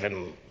from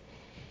heaven.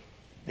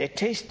 They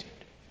tasted.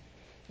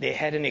 They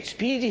had an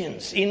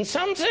experience in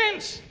some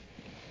sense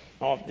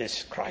of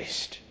this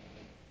Christ.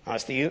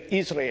 As the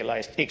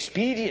Israelites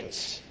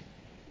experienced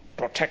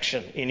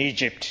protection in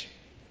Egypt.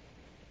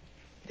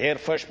 Their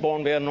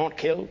firstborn were not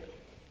killed.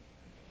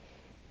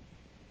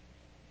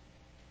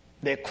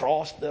 They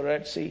crossed the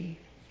Red Sea.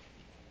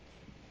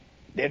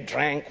 They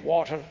drank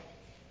water.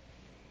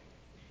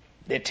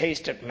 They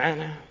tasted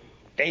manna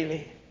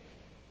daily.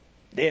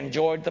 They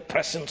enjoyed the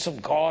presence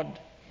of God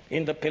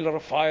in the pillar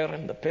of fire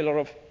and the pillar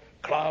of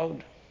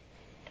cloud.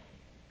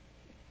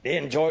 They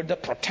enjoyed the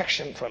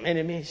protection from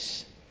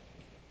enemies.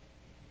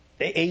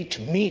 They ate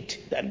meat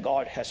that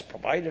God has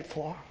provided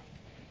for.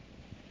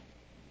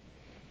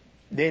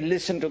 They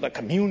listened to the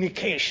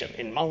communication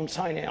in Mount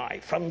Sinai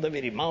from the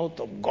very mouth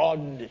of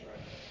God.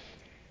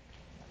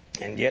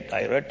 And yet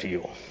I read to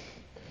you,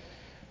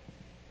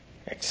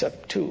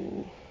 except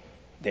 2,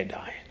 they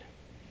died.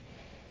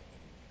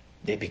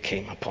 They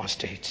became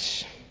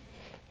apostates.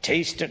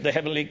 Tasted the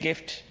heavenly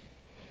gift.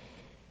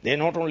 They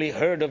not only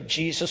heard of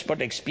Jesus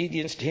but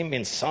experienced him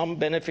in some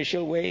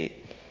beneficial way.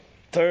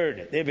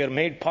 Third, they were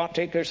made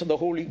partakers of the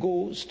Holy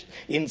Ghost.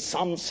 In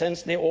some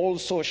sense, they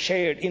also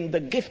shared in the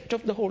gift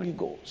of the Holy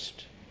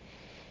Ghost.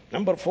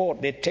 Number 4,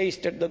 they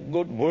tasted the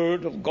good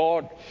word of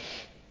God.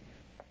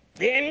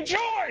 They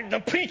enjoyed the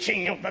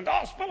preaching of the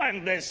gospel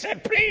and they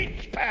said,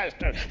 preach,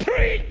 pastor,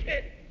 preach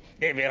it.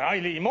 They were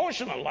highly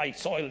emotional, like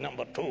soil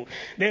number 2.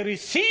 They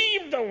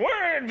received the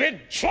word with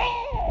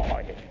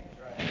joy.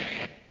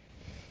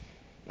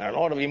 There are a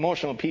lot of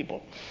emotional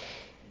people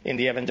in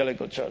the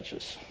evangelical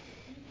churches.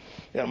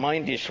 Their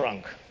mind is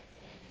shrunk,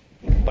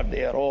 but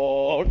they are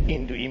all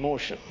into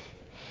emotion.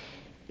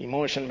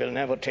 Emotion will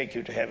never take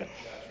you to heaven.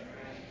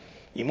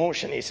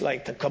 Emotion is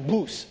like the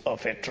caboose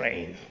of a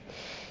train.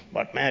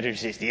 What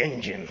matters is the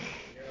engine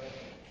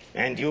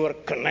and your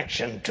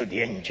connection to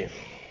the engine.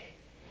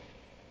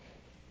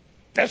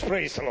 Let's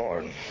praise the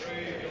Lord.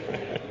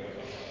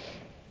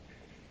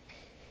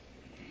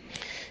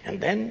 And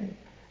then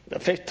the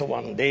 5th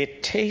one, they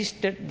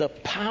tasted the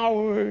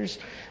powers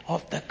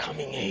of the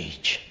coming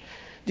age.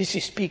 This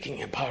is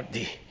speaking about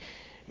the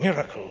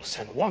miracles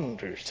and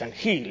wonders and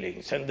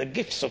healings and the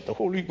gifts of the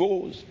Holy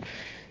Ghost.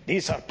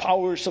 These are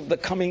powers of the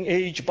coming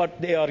age,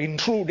 but they are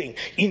intruding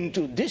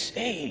into this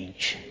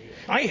age.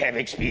 I have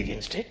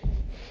experienced it.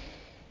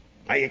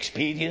 I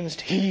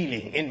experienced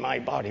healing in my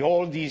body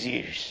all these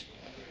years.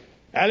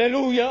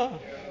 Hallelujah.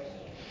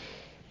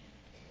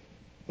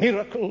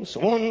 Miracles,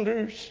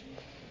 wonders,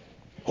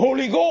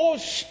 Holy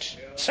Ghost,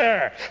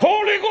 sir,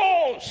 Holy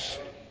Ghost,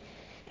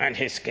 and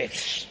His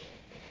gifts.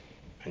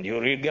 And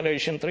you read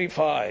Galatians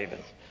 3:5,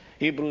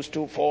 Hebrews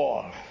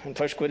 2:4, and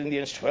 1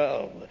 Corinthians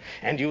 12,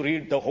 and you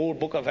read the whole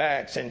book of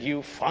Acts, and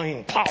you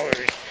find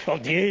powers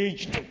of the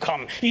age to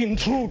come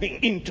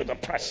intruding into the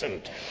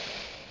present.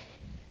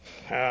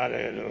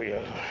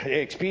 Hallelujah.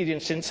 They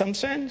experience in some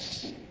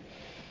sense.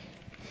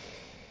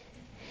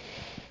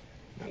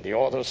 And the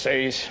author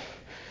says,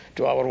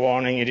 to our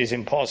warning, it is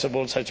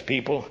impossible such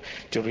people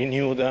to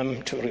renew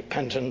them to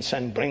repentance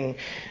and bring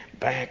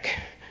back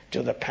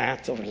to the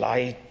path of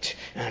light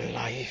and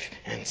life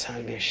and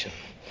salvation.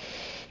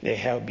 They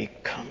have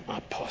become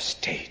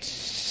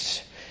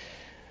apostates.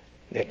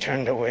 They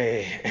turned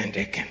away and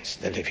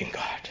against the living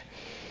God.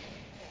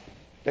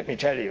 Let me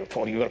tell you,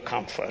 for your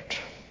comfort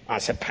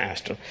as a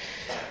pastor,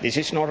 this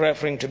is not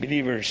referring to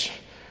believers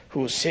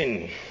who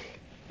sin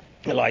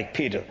like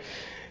Peter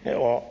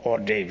or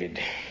David.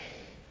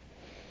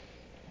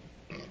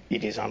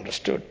 It is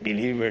understood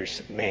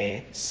believers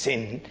may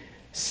sin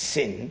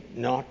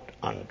not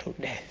unto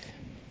death.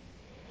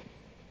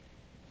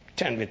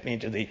 Turn with me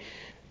to the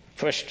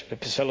first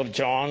epistle of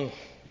John.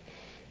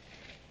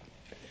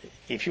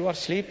 If you are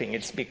sleeping,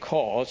 it's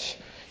because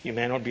you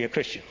may not be a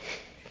Christian.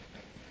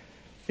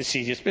 It's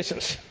serious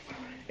business.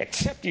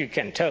 Except you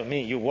can tell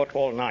me you worked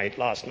all night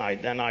last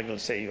night, then I will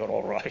say you're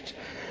all right.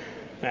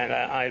 And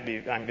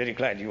I'm very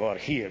glad you are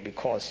here,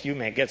 because you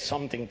may get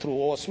something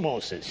through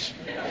osmosis.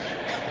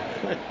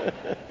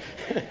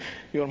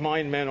 Your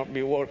mind may not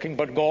be working,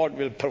 but God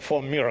will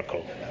perform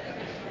miracle.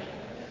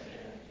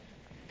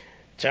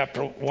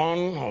 Chapter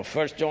 1 of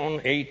 1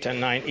 John 8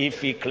 and 9.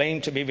 If we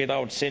claim to be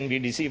without sin, we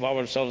deceive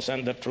ourselves,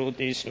 and the truth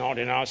is not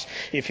in us.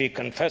 If we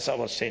confess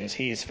our sins,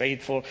 He is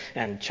faithful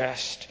and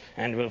just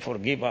and will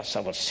forgive us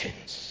our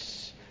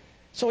sins.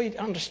 So it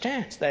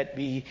understands that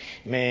we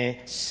may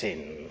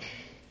sin.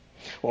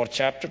 Or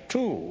chapter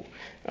 2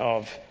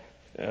 of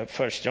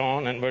 1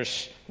 John and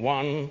verse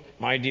 1.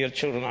 My dear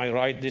children, I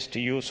write this to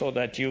you so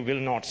that you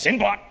will not sin.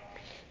 But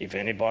if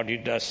anybody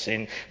does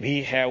sin,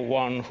 we have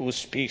one who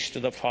speaks to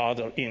the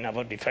Father in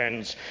our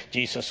defense,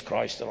 Jesus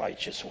Christ, the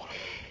righteous one.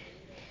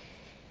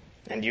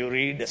 And you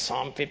read the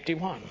Psalm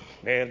 51,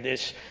 where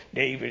this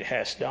David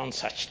has done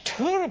such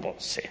terrible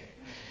sin,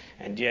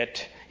 and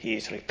yet he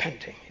is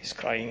repenting. He's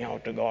crying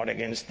out to God,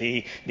 against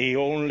thee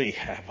only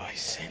have I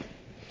sinned.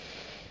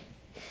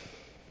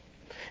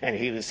 And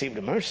he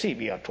received mercy,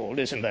 we are told.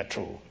 Isn't that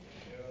true?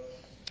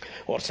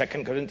 Or 2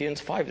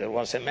 Corinthians 5, there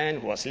was a man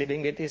who was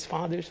living with his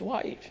father's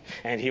wife,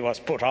 and he was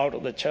put out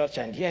of the church,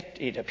 and yet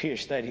it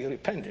appears that he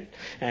repented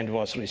and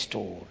was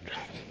restored.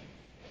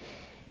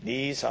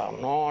 These are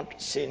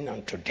not sin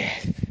unto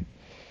death.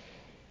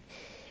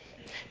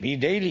 We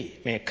daily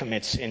may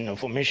commit sin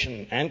of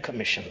omission and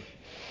commission,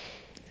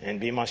 and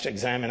we must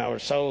examine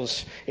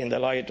ourselves in the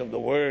light of the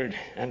Word,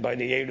 and by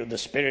the aid of the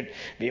Spirit,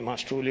 we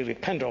must truly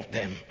repent of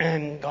them.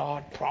 And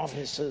God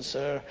promises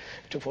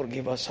to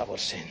forgive us our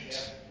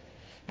sins.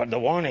 But the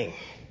warning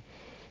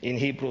in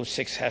Hebrews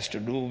 6 has to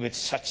do with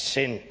such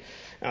sin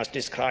as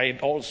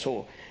described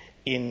also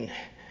in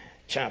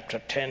chapter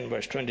 10,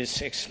 verse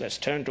 26. Let's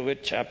turn to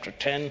it, chapter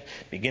 10,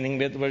 beginning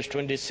with verse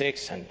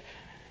 26. And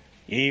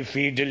if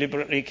we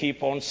deliberately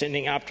keep on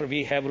sinning after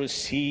we have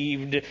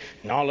received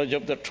knowledge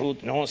of the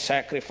truth, no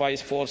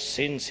sacrifice for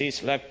sins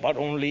is left, but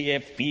only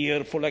a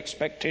fearful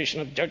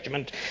expectation of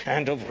judgment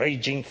and of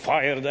raging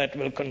fire that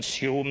will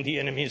consume the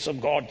enemies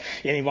of God.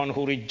 Anyone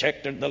who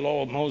rejected the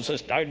law of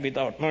Moses died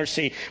without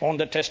mercy on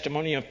the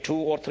testimony of 2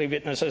 or 3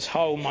 witnesses.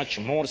 How much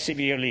more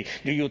severely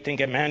do you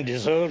think a man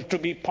deserves to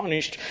be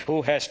punished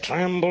who has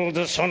trampled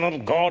the Son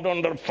of God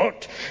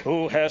underfoot,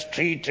 who has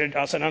treated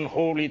as an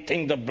unholy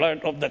thing the blood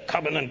of the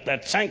covenant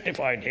that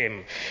sanctified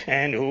him,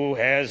 and who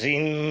has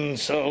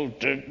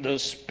insulted the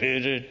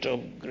Spirit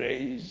of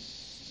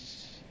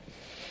grace?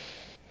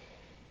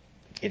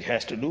 It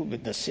has to do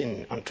with the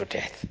sin unto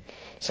death.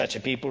 Such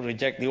a people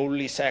reject the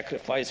only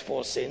sacrifice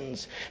for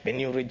sins. When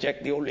you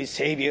reject the only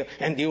Savior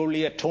and the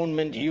only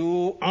atonement,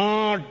 you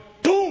are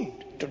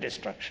doomed to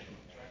destruction.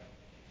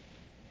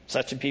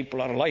 Such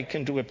people are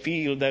likened to a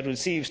field that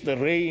receives the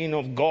rain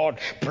of God,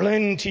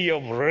 plenty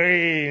of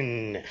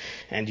rain,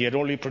 and yet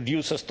only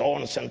produces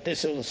thorns and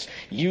thistles,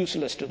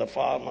 useless to the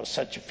farmer.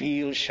 Such a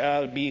field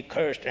shall be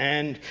cursed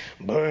and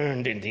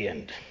burned in the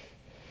end.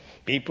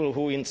 People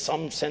who in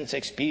some sense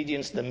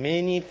experience the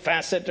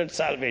many-faceted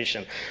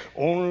salvation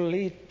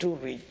only to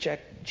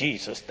reject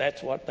Jesus.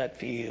 That's what that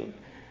field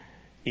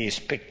is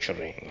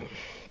picturing.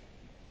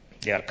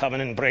 They are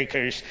covenant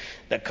breakers,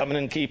 the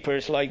covenant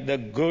keepers, like the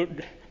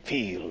good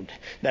field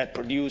that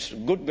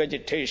produced good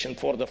vegetation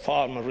for the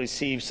farmer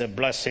receives a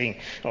blessing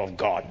of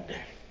God.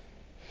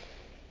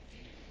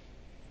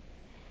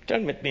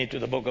 Turn with me to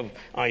the book of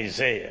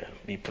Isaiah.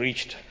 We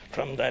preached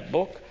from that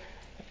book,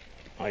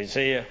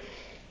 Isaiah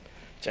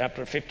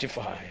chapter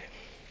 55.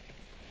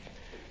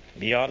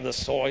 We are the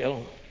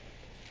soil.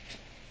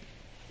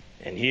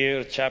 And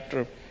here,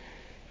 chapter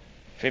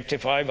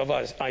 55 of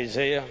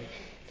Isaiah,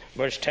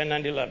 verse 10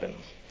 and 11.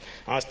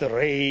 As the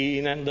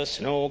rain and the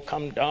snow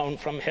come down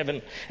from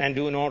heaven and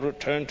do not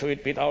return to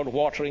it without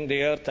watering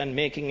the earth and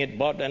making it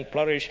bud and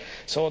flourish,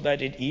 so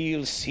that it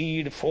yields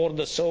seed for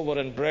the sower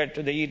and bread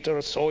to the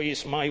eater, so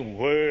is my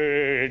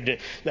word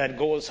that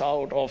goes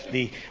out of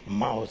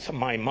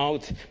my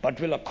mouth, but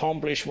will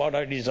accomplish what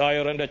I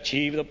desire and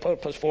achieve the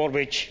purpose for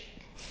which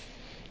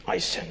I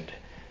send.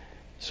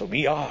 So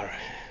we are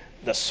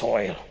the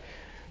soil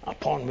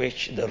upon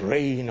which the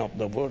rain of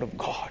the word of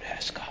God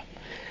has come.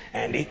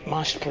 And it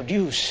must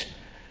produce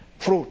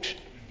fruit.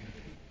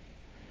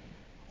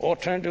 Or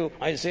turn to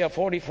Isaiah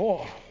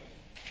 44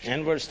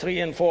 and verse 3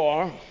 and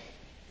 4.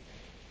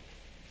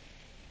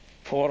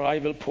 For I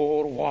will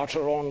pour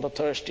water on the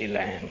thirsty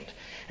land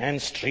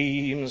and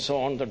streams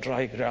on the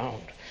dry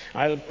ground.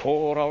 I'll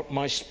pour out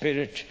my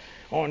spirit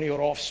on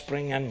your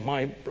offspring and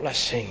my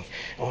blessing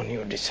on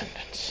your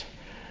descendants.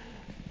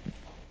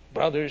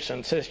 Brothers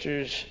and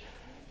sisters,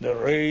 the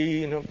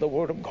rain of the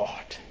word of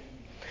God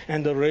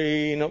and the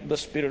rain of the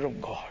Spirit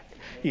of God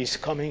is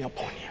coming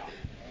upon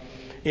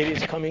you. It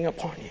is coming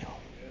upon you.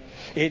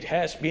 It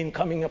has been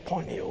coming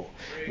upon you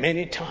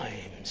many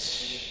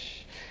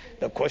times.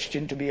 The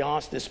question to be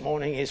asked this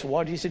morning is,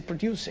 what is it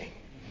producing?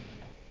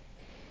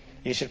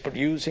 Is it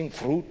producing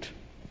fruit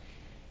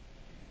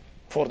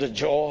for the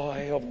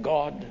joy of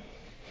God,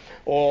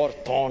 or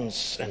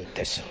thorns and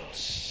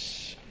thistles?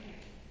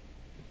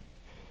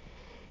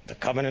 The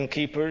covenant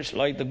keepers,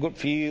 like the good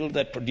field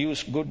that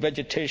produce good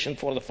vegetation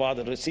for the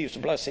Father, receives the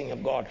blessing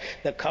of God.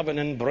 The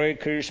covenant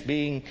breakers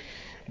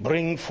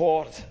bring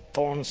forth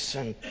thorns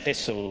and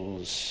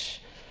thistles,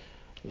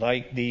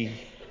 like the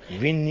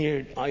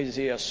vineyard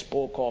Isaiah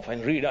spoke of.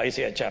 And read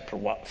Isaiah chapter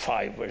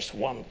 5, verse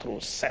 1 through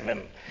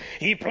 7.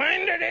 He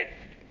planted it,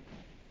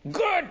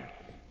 good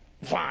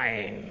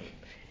vine.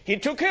 He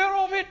took care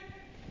of it,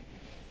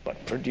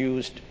 but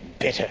produced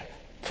bitter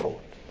fruit.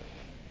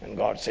 And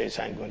God says,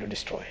 I'm going to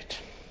destroy it.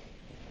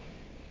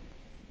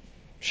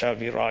 Shall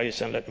we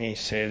rise and let me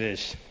say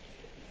this?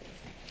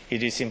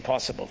 It is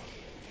impossible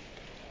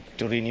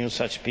to renew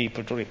such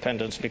people to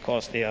repentance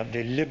because they are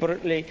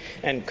deliberately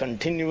and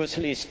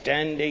continuously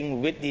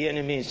standing with the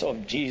enemies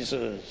of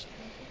Jesus.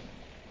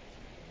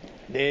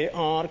 They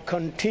are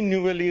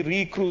continually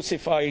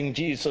re-crucifying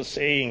Jesus,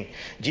 saying,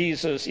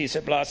 Jesus is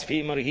a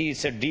blasphemer, he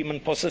is a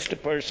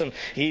demon-possessed person,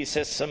 he is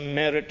a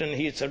Samaritan,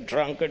 he is a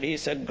drunkard, he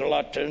is a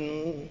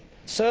glutton.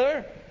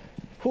 Sir,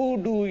 who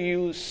do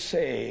you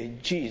say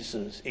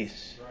Jesus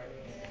is?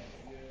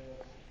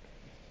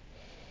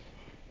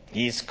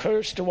 He is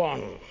cursed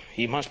one.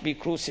 He must be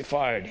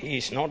crucified. He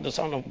is not the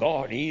Son of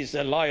God. He is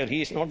a liar.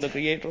 He is not the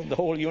creator of the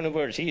whole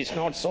universe. He is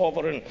not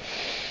sovereign.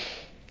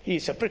 He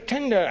is a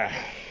pretender.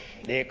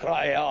 They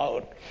cry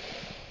out,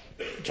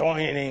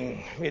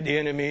 joining with the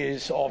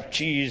enemies of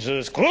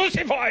Jesus,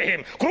 crucify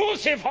him,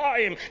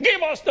 crucify him,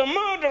 give us the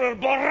murderer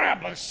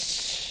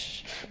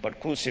Barabbas.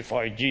 But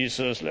crucify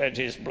Jesus, let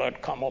his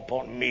blood come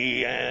upon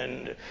me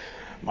and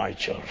my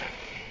children.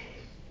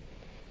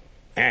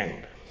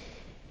 And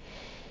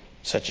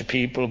such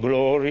people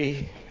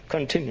glory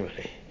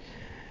continually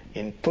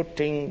in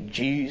putting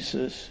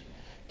Jesus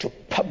to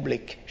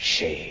public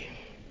shame.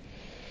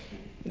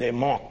 They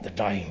mock the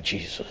dying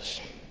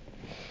Jesus.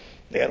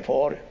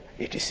 Therefore,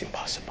 it is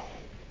impossible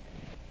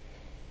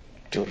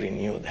to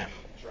renew them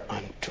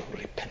unto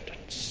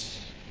repentance.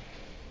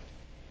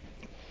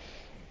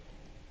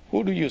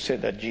 Who do you say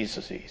that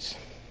Jesus is?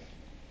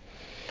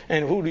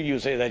 And who do you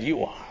say that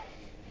you are?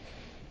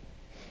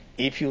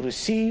 If you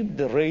received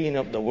the rain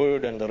of the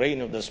Word and the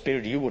rain of the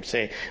Spirit, you would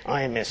say,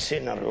 I am a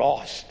sinner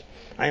lost.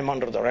 I am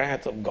under the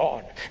wrath of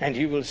God. And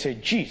you will say,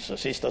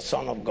 Jesus is the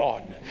Son of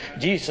God.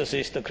 Jesus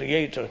is the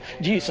Creator.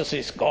 Jesus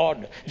is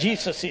God.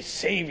 Jesus is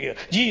Savior.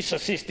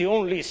 Jesus is the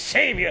only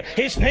Savior.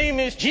 His name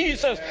is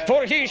Jesus,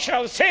 for he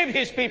shall save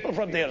his people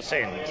from their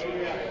sins.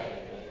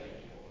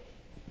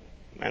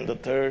 And the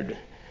third,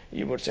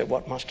 you would say,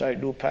 what must I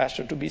do,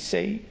 Pastor, to be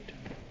saved?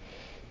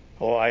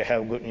 Oh, I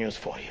have good news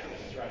for you.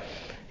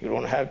 You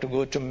don't have to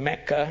go to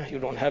Mecca. You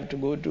don't have to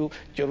go to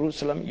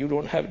Jerusalem. You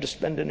don't have to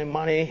spend any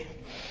money.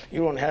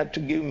 You don't have to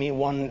give me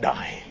one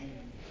dime.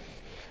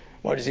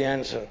 What is the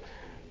answer?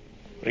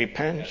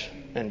 Repent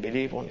and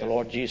believe on the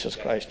Lord Jesus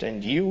Christ,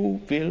 and you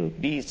will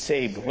be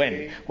saved.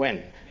 When?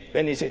 When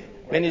is it?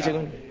 When is it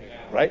going?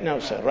 Right now,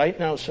 sir. Right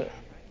now, sir.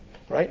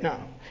 Right now.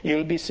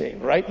 You'll be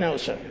saved. Right now,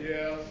 sir.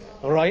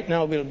 Right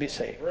now we'll be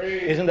saved.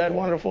 Isn't that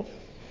wonderful?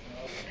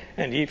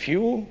 And if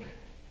you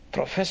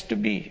profess to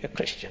be a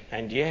Christian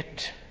and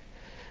yet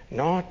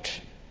not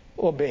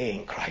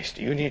obeying Christ,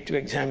 you need to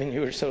examine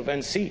yourself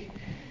and see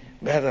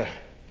whether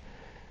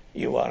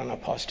you are an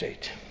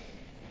apostate.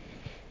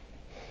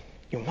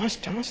 You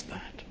must ask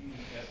that.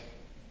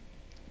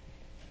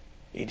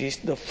 It is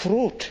the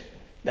fruit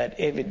that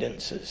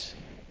evidences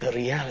the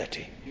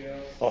reality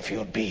of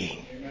your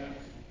being.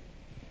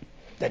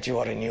 That you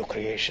are a new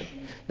creation.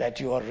 That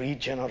you are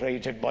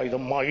regenerated by the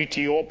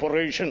mighty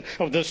operation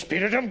of the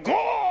Spirit of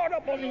God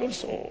upon your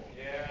soul.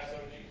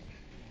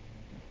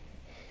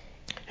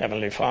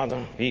 Heavenly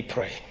Father, we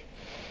pray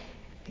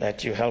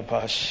that you help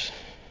us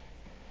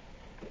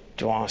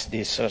to ask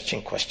these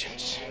searching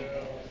questions.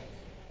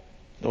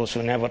 Those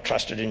who never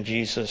trusted in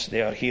Jesus,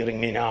 they are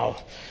hearing me now.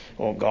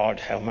 Oh God,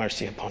 have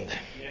mercy upon them.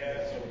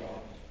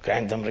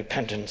 Grant them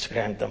repentance,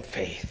 grant them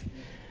faith,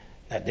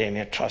 that they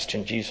may trust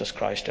in Jesus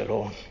Christ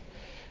alone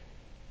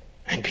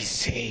and be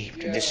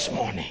saved this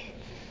morning.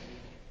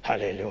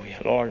 Hallelujah.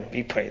 Lord,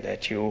 we pray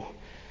that you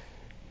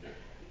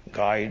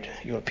guide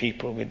your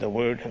people with the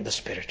Word and the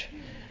Spirit,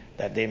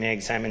 that they may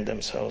examine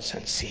themselves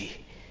and see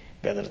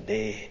whether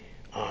they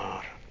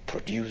are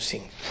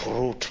producing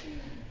fruit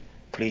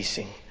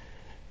pleasing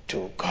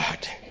to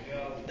God,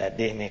 that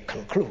they may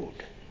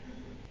conclude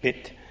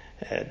with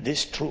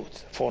this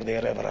truth for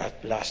their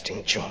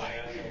everlasting joy,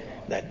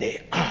 that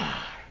they are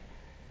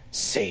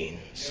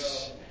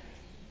saints,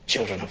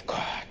 children of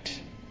God,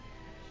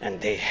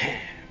 and they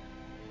have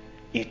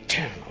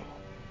eternal,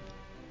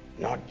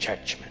 not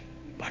judgment,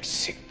 but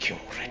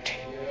security.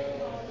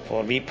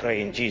 For we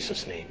pray in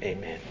Jesus' name,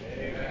 amen.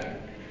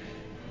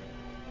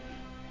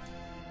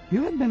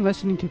 You have been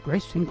listening to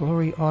Grace and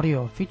Glory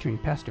audio featuring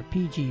Pastor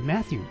P.G.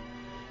 Matthew,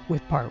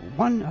 with part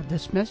 1 of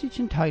this message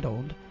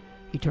entitled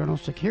Eternal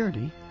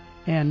Security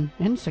and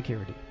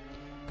Insecurity.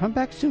 Come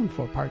back soon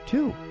for part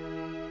 2.